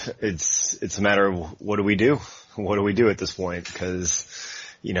 It's a matter of what do we do? What do we do at this point? Because,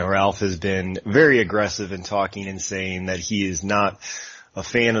 Ralph has been very aggressive in talking and saying that he is not a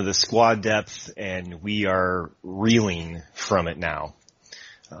fan of the squad depth, and we are reeling from it now.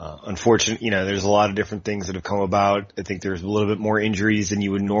 Unfortunately, there's a lot of different things that have come about. I think there's a little bit more injuries than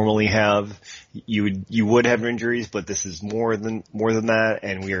you would normally have. You would have injuries, but this is more than that,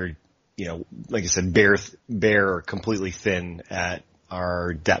 and we are, like I said, bare or completely thin at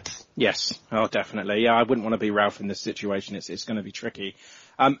our depth. Yes, definitely. Yeah, I wouldn't want to be Ralph in this situation. It's going to be tricky.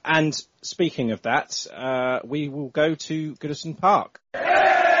 And speaking of that, we will go to Goodison Park.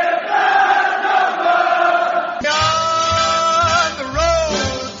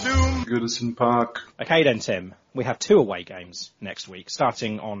 Goodison Park. Okay then, Tim. We have 2 away games next week,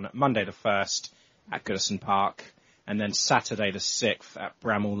 starting on Monday the 1st at Goodison Park, and then Saturday the 6th at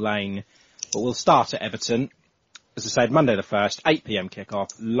Bramall Lane. But we'll start at Everton. As I said, Monday the 1st, 8 p.m.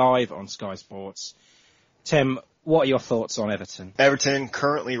 kickoff, live on Sky Sports. Tim, what are your thoughts on Everton? Everton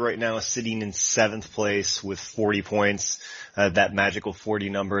currently right now is sitting in 7th place with 40 points. That magical 40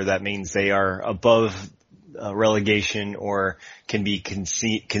 number, that means they are above relegation, or can be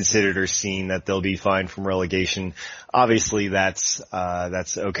considered or seen that they'll be fine from relegation. Obviously that's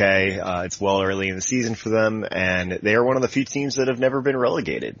okay. It's well early in the season for them, and they are one of the few teams that have never been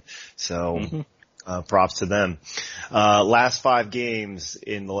relegated. So, props to them. Last 5 games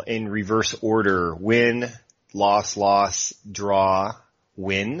in reverse order: win, loss, draw,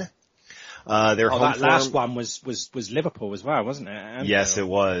 win. Their home that last form, one was Liverpool as well, wasn't it? Anfield. Yes, it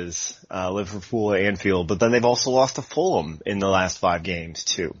was. Liverpool, Anfield. But then they've also lost to Fulham in the last 5 games,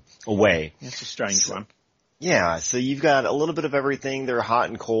 too. Away. That's a strange one. Yeah, so you've got a little bit of everything. They're hot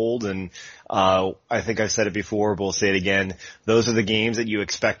and cold, and I think I've said it before, but we'll say it again. Those are the games that you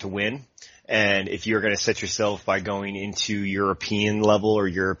expect to win. And if you're going to set yourself by going into European level or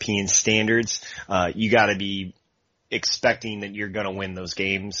European standards, you got to be expecting that you're going to win those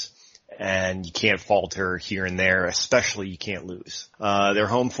games. And you can't falter here and there, especially you can't lose. Their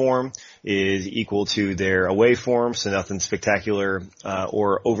home form is equal to their away form, so nothing spectacular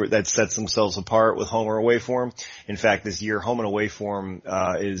or over that sets themselves apart with home or away form. In fact, this year, home and away form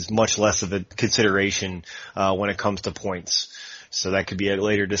is much less of a consideration when it comes to points. So that could be a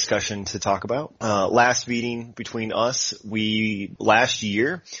later discussion to talk about. Last meeting between us, last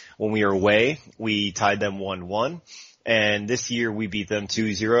year when we were away, we tied them 1-1. And this year we beat them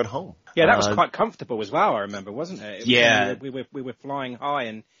 2-0 at home. Yeah, that was quite comfortable as well, I remember, wasn't it? We were flying high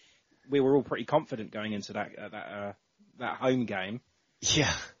and we were all pretty confident going into that home game.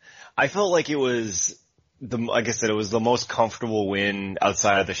 Yeah. I felt like it was like I said, it was the most comfortable win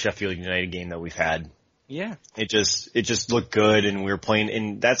outside of the Sheffield United game that we've had. Yeah. It just looked good, and we were playing,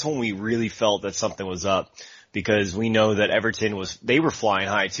 and that's when we really felt that something was up. Because we know that Everton they were flying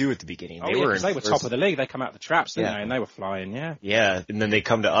high too at the beginning. They were top of the league. They come out the traps, didn't they? And they were flying, yeah. Yeah, and then they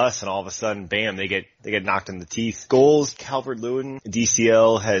come to us and all of a sudden, bam, they get knocked in the teeth. Goals, Calvert-Lewin,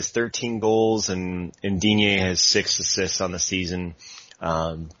 DCL has 13 goals and Digne has 6 assists on the season.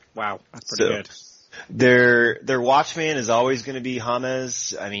 Wow, that's pretty good. Their watchman is always going to be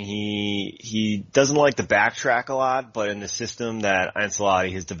James. I mean, he doesn't like to backtrack a lot, but in the system that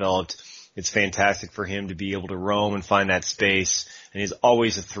Ancelotti has developed, it's fantastic for him to be able to roam and find that space, and he's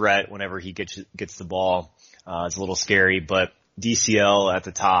always a threat whenever he gets the ball. It's a little scary, but DCL at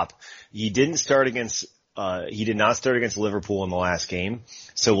the top. He did not start against Liverpool in the last game,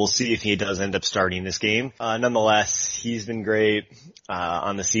 so we'll see if he does end up starting this game. Nonetheless, he's been great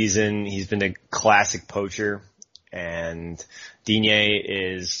on the season. He's been a classic poacher, and Digne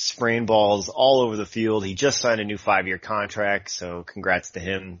is spraying balls all over the field. He just signed a new 5-year contract, so congrats to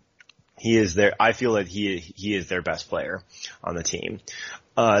him. He is I feel that he is their best player on the team.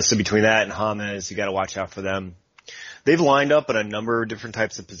 So between that and James, you gotta watch out for them. They've lined up in a number of different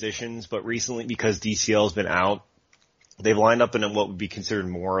types of positions, but recently because DCL's been out, they've lined up in what would be considered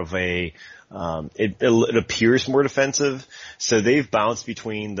more of it appears more defensive. So they've bounced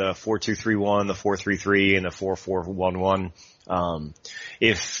between the 4-2-3-1, the 4-3-3, and the 4-4-1-1.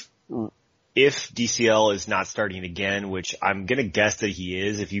 If DCL is not starting again, which I'm going to guess that he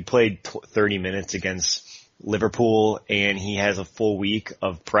is, if you played 30 minutes against Liverpool and he has a full week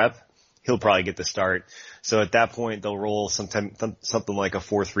of prep, he'll probably get the start. So at that point, they'll roll something like a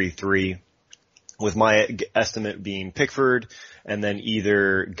 4-3-3, with my estimate being Pickford and then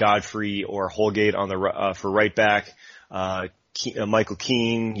either Godfrey or Holgate on the for right back, Michael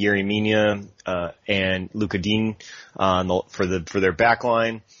Keane, Yerry Mina, and Luca Dean for their back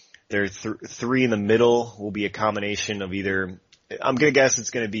line. Their 3 in the middle will be a combination of either, I'm going to guess it's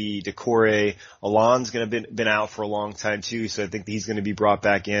going to be Decore. Alon's going to been out for a long time too, so I think he's going to be brought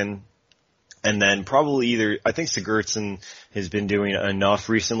back in. And then probably I think Sigurdsson has been doing enough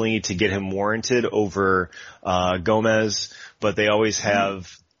recently to get him warranted over Gomez, but they always have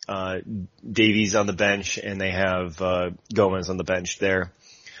Davies on the bench and they have Gomez on the bench there.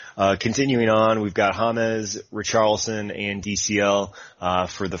 Continuing on, we've got James, Richarlison, and DCL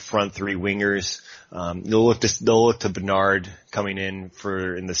for the front 3 wingers. They'll look to Bernard coming in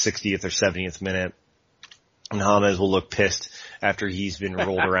in the 60th or 70th minute. And James will look pissed after he's been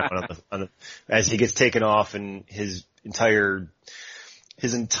rolled around as he gets taken off, and his entire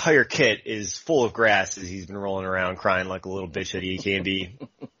kit is full of grass as he's been rolling around crying like a little bitch that he can be,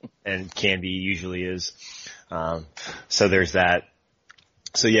 and usually is. So there's that.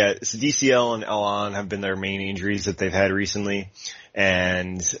 So DCL and Alon have been their main injuries that they've had recently,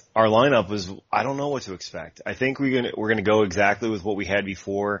 and our lineup I don't know what to expect. I think we're gonna go exactly with what we had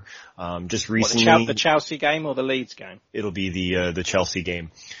before. Just recently, the Chelsea game or the Leeds game? It'll be the Chelsea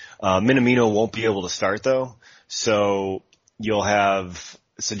game. Minamino won't be able to start though, so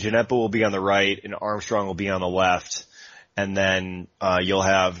Gineppo will be on the right and Armstrong will be on the left, and then you'll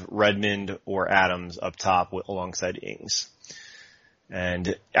have Redmond or Adams up top alongside Ings.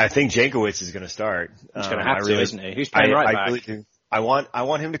 And I think Jankowicz is going to start. He's going to have to, isn't he? Who's playing right back? I really do. I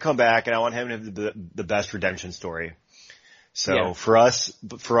want him to come back, and I want him to have the best redemption story. So for us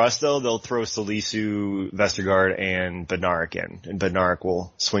though, they'll throw Salisu, Vestergaard, and Bednarik in, and Bednarik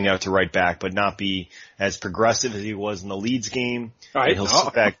will swing out to right back, but not be as progressive as he was in the Leeds game. Right. And he'll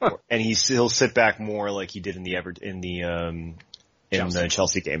sit back, and he'll sit back more like he did in the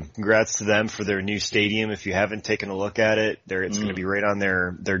Chelsea game. Congrats to them for their new stadium. If you haven't taken a look at it, it's going to be right on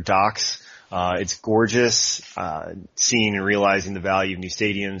their docks. It's gorgeous, seeing and realizing the value of new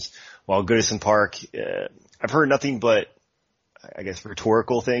stadiums. While Goodison Park, I've heard nothing but, I guess,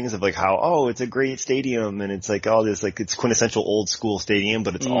 rhetorical things of like how, it's a great stadium and it's like all this, like it's quintessential old school stadium,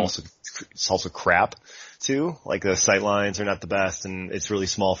 but it's also crap too. Like the sight lines are not the best and it's really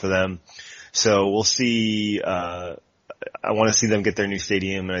small for them. So we'll see, I want to see them get their new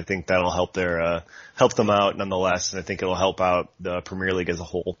stadium and I think that'll help help them out nonetheless. And I think it'll help out the Premier League as a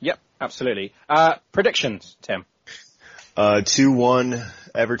whole. Yep, absolutely. Predictions, Tim? 2-1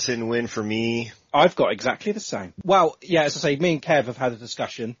 Everton win for me. I've got exactly the same. Well, yeah, as I say, me and Kev have had a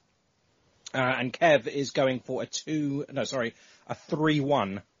discussion, and Kev is going for a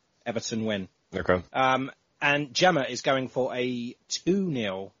 3-1 Everton win. Okay. And Gemma is going for a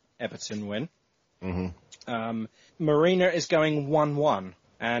 2-0 Everton win. Mm-hmm. Marina is going 1-1.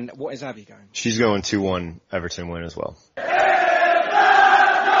 And what is Abby going? She's going 2-1 Everton win as well.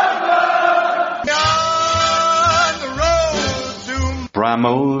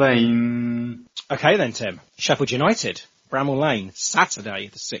 Bramall Lane. Okay then, Tim. Sheffield United, Bramall Lane, Saturday,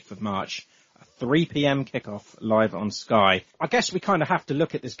 the 6th of March, a 3 p.m. kickoff live on Sky. I guess we kind of have to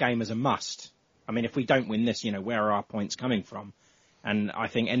look at this game as a must. I mean, if we don't win this, where are our points coming from? And I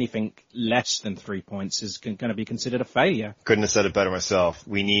think anything less than 3 points is going to be considered a failure. Couldn't have said it better myself.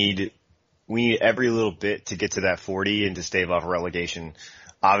 We need every little bit to get to that 40 and to stave off relegation.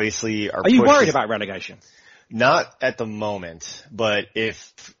 Obviously, are you worried about relegation? Not at the moment, but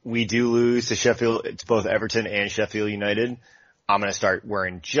if we do lose to to both Everton and Sheffield United, I'm going to start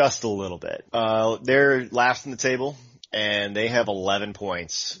worrying just a little bit. They're last in the table and they have 11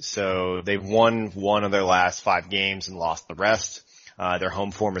 points. So they've won one of their last 5 games and lost the rest. Their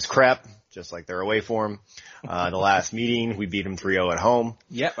home form is crap, just like their away form. The last meeting, we beat them 3-0 at home.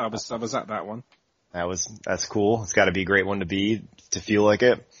 Yep, I was at that one. That's cool. It's got to be a great one to feel like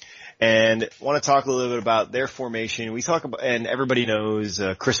it. And want to talk a little bit about their formation. We talk about, and everybody knows,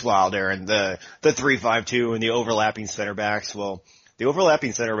 Chris Wilder and the 3-5-2 and the overlapping center backs. Well, the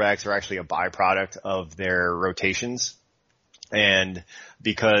overlapping center backs are actually a byproduct of their rotations. And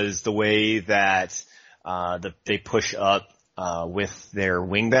because the way that, they push up, with their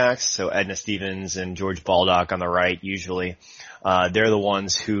wingbacks, so Edna Stevens and George Baldock on the right usually, they're the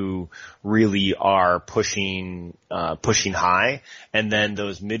ones who really are pushing high, and then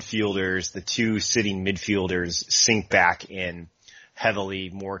those midfielders, the 2 sitting midfielders, sink back in heavily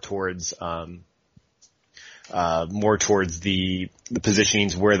more towards the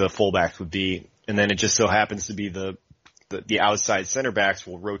positionings where the fullbacks would be, and then it just so happens to be the outside center backs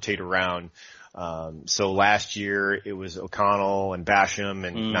will rotate around. So last year it was O'Connell and Basham,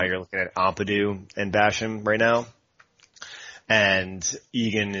 and now you're looking at Ampadu and Basham right now. And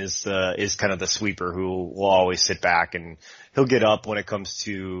Egan is kind of the sweeper who will always sit back, and he'll get up when it comes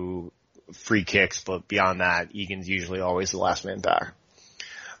to free kicks, but beyond that, Egan's usually always the last man back.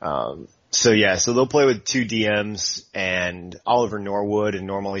 So they'll play with 2 DMs, and Oliver Norwood and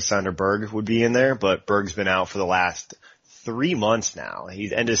normally Sander Berg would be in there, but Berg's been out for the last 3 months now.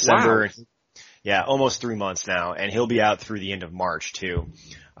 He's end of December. Wow. Yeah, almost 3 months now, and he'll be out through the end of March too.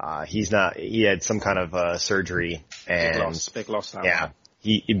 He had some kind of, surgery and. Big loss. Yeah.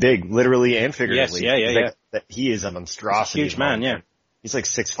 Big, literally and figuratively. Yes, yeah. He is a monstrosity. He's a huge man, yeah. He's like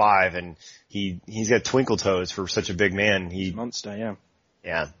 6'5", and he's got twinkle toes for such a big man. He's a monster, yeah.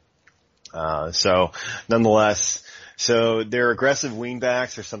 Yeah. So nonetheless, their aggressive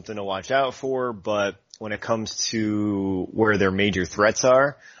wingbacks are something to watch out for, but when it comes to where their major threats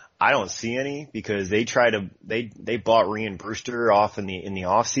are, I don't see any, because they bought Ryan Brewster off in the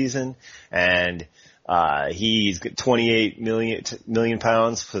off season, and he's got 28 million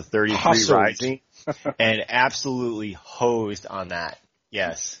pounds for 33 rising, and absolutely hosed on that.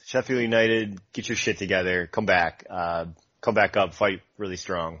 Yes, Sheffield United, get your shit together, come back up, fight really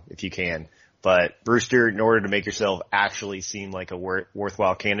strong if you can. But Brewster, in order to make yourself actually seem like a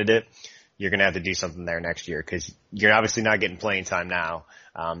worthwhile candidate, you're going to have to do something there next year, because you're obviously not getting playing time now.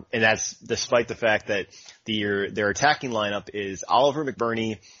 And that's despite the fact that their attacking lineup is Oliver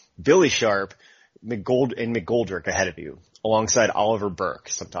McBurney, Billy Sharp, and McGoldrick ahead of you, alongside Oliver Burke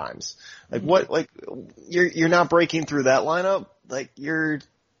sometimes. You're not breaking through that lineup?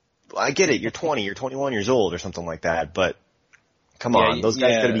 I get it, you're 20, you're 21 years old or something like that, but come on, those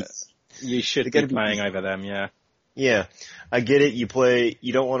guys gotta be. You should be playing over them, yeah. Yeah, I get it. You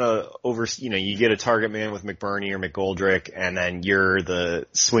don't want to you get a target man with McBurney or McGoldrick, and then you're the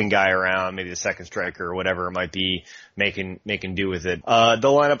swing guy around, maybe the second striker or whatever it might be, making do with it.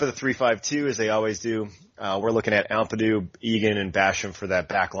 They'll line up at the 3-5-2 as they always do. We're looking at Ampadu, Egan, and Basham for that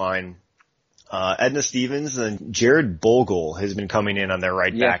back line. Edna Stevens and Jared Bogle has been coming in on their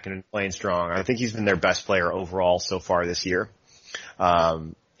right back and playing strong. I think he's been their best player overall so far this year.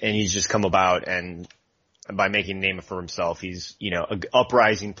 And he's just come about and by making a name for himself, he's, an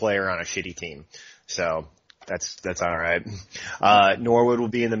uprising player on a shitty team. So that's all right. Norwood will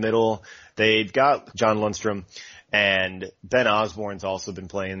be in the middle. They've got John Lundstrom, and Ben Osborne's also been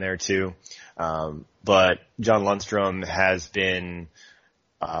playing there too. But John Lundstrom has been,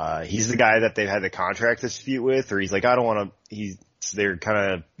 he's the guy that they've had the contract dispute with, or he's like, I don't want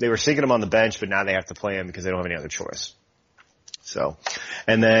to, they were sinking him on the bench, but now they have to play him because they don't have any other choice. So,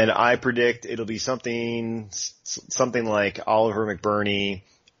 and then I predict it'll be something like Oliver McBurney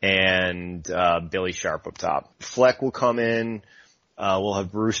and Billy Sharp up top. Fleck will come in. We'll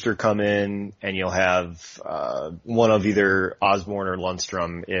have Brewster come in, and you'll have one of either Osborne or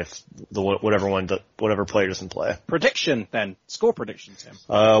Lundstrom if whatever player doesn't play. Prediction then, score prediction, Tim.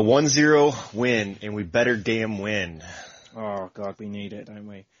 1-0 win, and we better damn win. Oh God, we need it, don't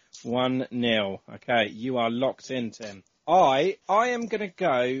we? 1-0. Okay, you are locked in, Tim. I am going to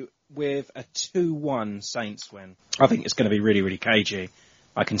go with a 2-1 Saints win. I think it's going to be really, really cagey.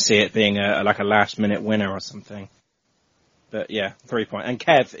 I can see it being a last-minute winner or something. But yeah, 3 point. And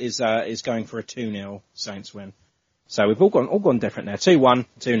Kev is going for a 2-0 Saints win. So we've all gone different there. 2-1,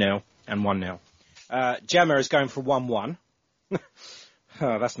 2-0, and 1-0. Gemma is going for 1-1. Oh,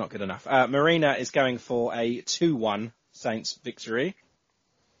 that's not good enough. Marina is going for a 2-1 Saints victory.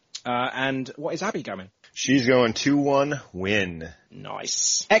 And what is Abby going? She's going 2-1 win.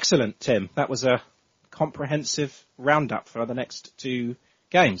 Nice. Excellent, Tim. That was a comprehensive roundup for the next two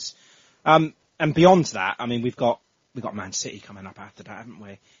games. And beyond that, I mean, we've got Man City coming up after that, haven't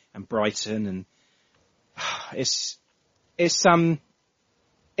we? And Brighton, and it's a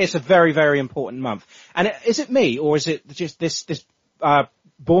very, very important month. And is it me, or is it just this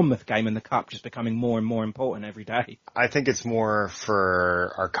Bournemouth game in the Cup just becoming more and more important every day? I think it's more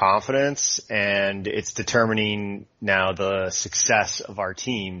for our confidence, and it's determining now the success of our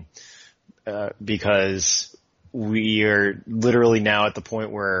team, because we are literally now at the point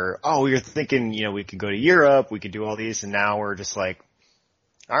where, we were thinking, we could go to Europe, we could do all these, and now we're just like,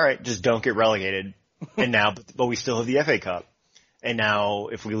 all right, just don't get relegated. And now, but we still have the FA Cup. And now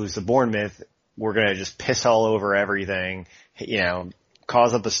if we lose to Bournemouth, we're going to just piss all over everything,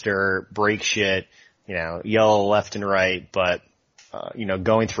 cause up a stir, break shit, yell left and right. But,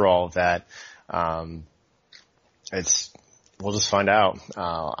 going through all of that, we'll just find out.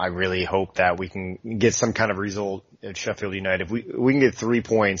 I really hope that we can get some kind of result at Sheffield United. If we can get 3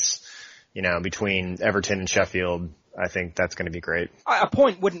 points, between Everton and Sheffield, I think that's going to be great. A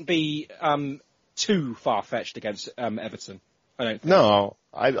point wouldn't be, too far-fetched against, Everton. I don't think. No,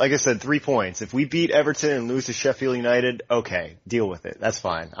 like I said, 3 points. If we beat Everton and lose to Sheffield United, okay, deal with it. That's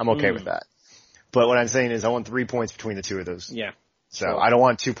fine. I'm okay with that. But what I'm saying is I want 3 points between the two of those. Yeah. So sure. I don't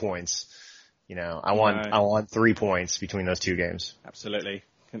want 2 points. I want 3 points between those two games. Absolutely.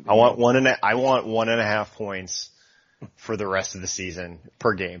 I want 1.5 points for the rest of the season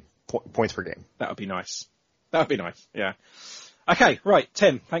per game. Points per game. That would be nice. Yeah. Okay, right,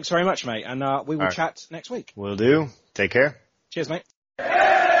 Tim, thanks very much, mate, and we will chat next week. Will do. Take care. Cheers, mate. Hi,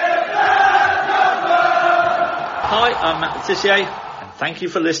 I'm Matt Letitia, and thank you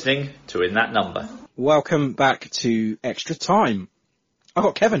for listening to In That Number. Welcome back to Extra Time. I've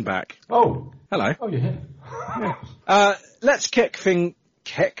got Kevin back. Oh. Hello. Oh, you're here. Yeah. Let's kick things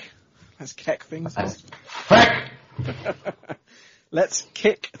off. Let's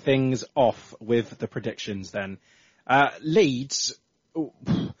kick things off with the predictions then. Leeds,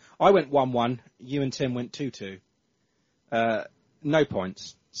 I went 1-1, you and Tim went 2-2. No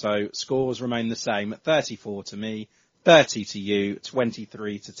points, so scores remain the same. 34 to me, 30 to you,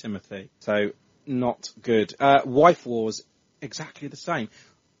 23 to Timothy. So, not good. Wife Wars, exactly the same.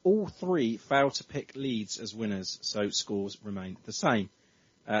 All three failed to pick Leeds as winners, so scores remain the same.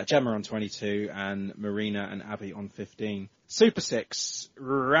 Gemma on 22 and Marina and Abby on 15. Super 6,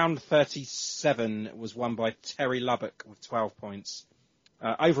 round 37 was won by Terry Lubbock with 12 points.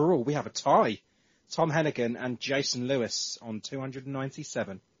 Overall, we have a tie. Tom Hennigan and Jason Lewis on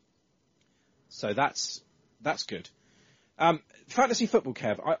 297. So that's good. Fantasy football,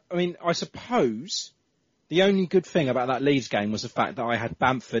 Kev. I mean, I suppose the only good thing about that Leeds game was the fact that I had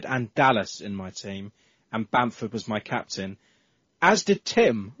Bamford and Dallas in my team, and Bamford was my captain, as did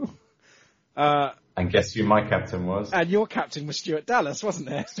Tim. And guess who my captain was? And your captain was Stuart Dallas, wasn't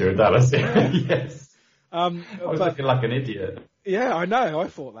it? Stuart Dallas, yes. I was looking like an idiot. Yeah, I know. I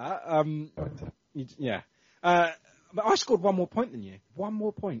thought that. Yeah. But I scored one more point than you. One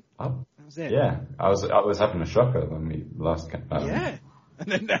more point. Oh, that was it. Yeah, I was having a shocker when we last came. Yeah,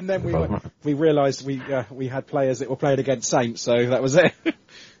 and then we realised we had players that were playing against Saints, so that was it.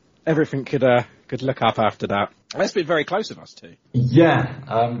 Everything could look up after that. That's been very close of us two.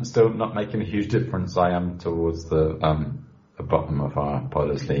 Yeah, still not making a huge difference. I am towards the bottom of our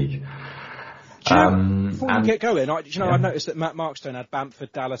Poilers League. Before we get going, I noticed that Matt Markstone had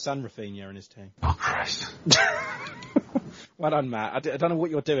Bamford, Dallas and Rafinha in his team. Oh, Christ. Well done, Matt. I don't know what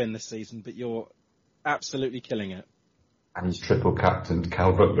you're doing this season, but you're absolutely killing it. And he's triple captained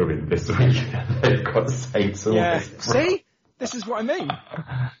Calvert-Lewin this week. They've got the Saints all Yeah, this. see? This is what I mean.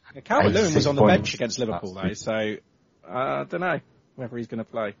 Calvert-Lewin was on the bench against Liverpool, though, so I don't know whether he's going to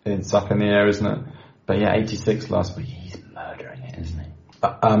play. It's up in the air, isn't it? But yeah, 86 last week. He's murdering it, isn't he?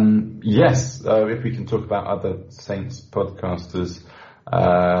 Yes, if we can talk about other Saints podcasters,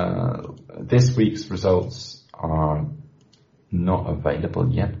 this week's results are not available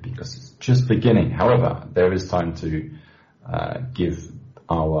yet because it's just beginning. However, there is time to give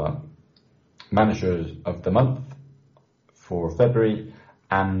our manager of the month for February,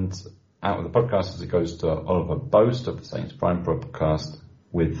 and out of the podcasters it goes to Oliver Boast of the Saints Prime podcast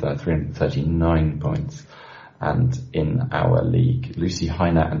with 339 points. And in our league, Lucy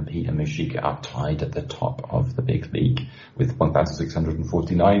Heiner and Peter Mushika are tied at the top of the big league with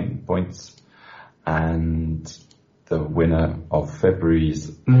 1,649 points. And the winner of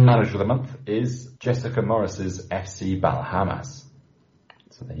February's Manager of the Month is Jessica Morris's FC Balhamas.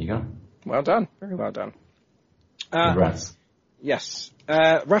 So there you go. Well done. Very well done. Congrats. Yes.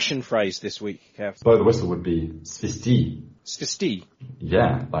 Russian phrase this week, Kev. Blow the whistle would be svisti. Svisti.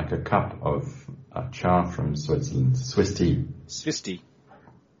 Yeah, like a cup of char from Switzerland. Swisti. Svisti.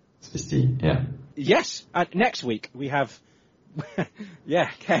 Svisti, yeah. Yes. And next week we have...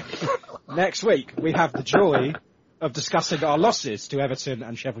 Next week we have the joy of discussing our losses to Everton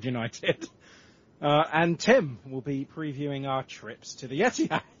and Sheffield United. And Tim will be previewing our trips to the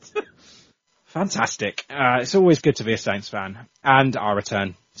Etihad. Fantastic. It's always good to be a Saints fan. And our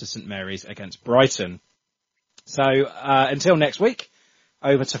return to St Mary's against Brighton. So, until next week,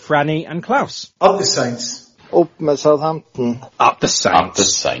 over to Franny and Klaus. Up the Saints. Up Southampton. Up the Saints. Up the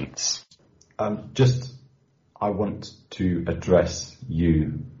Saints. I want to address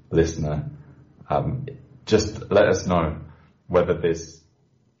you, listener. Just let us know whether this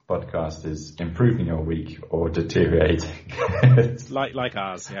podcast is improving your week or deteriorating. like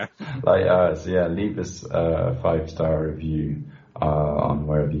ours, yeah. Like ours, yeah. Leave us a 5-star review on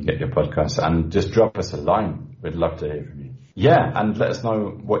wherever you get your podcasts, and just drop us a line. We'd love to hear from you. Yeah, and let us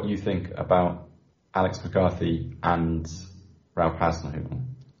know what you think about Alex McCarthy and Ralph Hasenhüttl.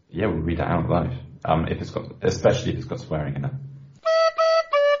 Yeah, we'll read it out live. Especially if it's got swearing in it.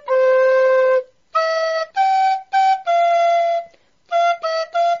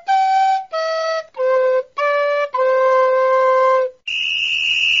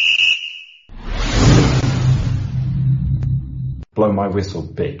 Blow my whistle,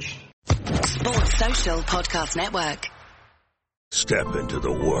 bitch. Sports Social Podcast Network. Step into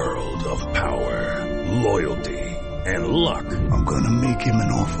the world of power, loyalty, and luck. I'm gonna make him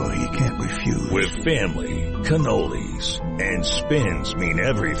an offer he can't refuse. With family, cannolis, and spins mean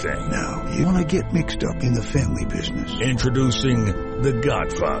everything. Now, you wanna get mixed up in the family business. Introducing The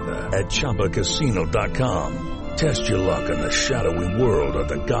Godfather at ChumbaCasino.com. Test your luck in the shadowy world of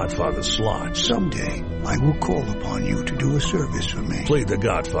The Godfather slot. Someday, I will call upon you to do a service for me. Play The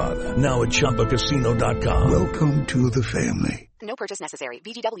Godfather, now at ChumbaCasino.com. Welcome to the family. No purchase necessary.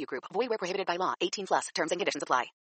 VGW Group. Void where prohibited by law. 18+. Terms and conditions apply.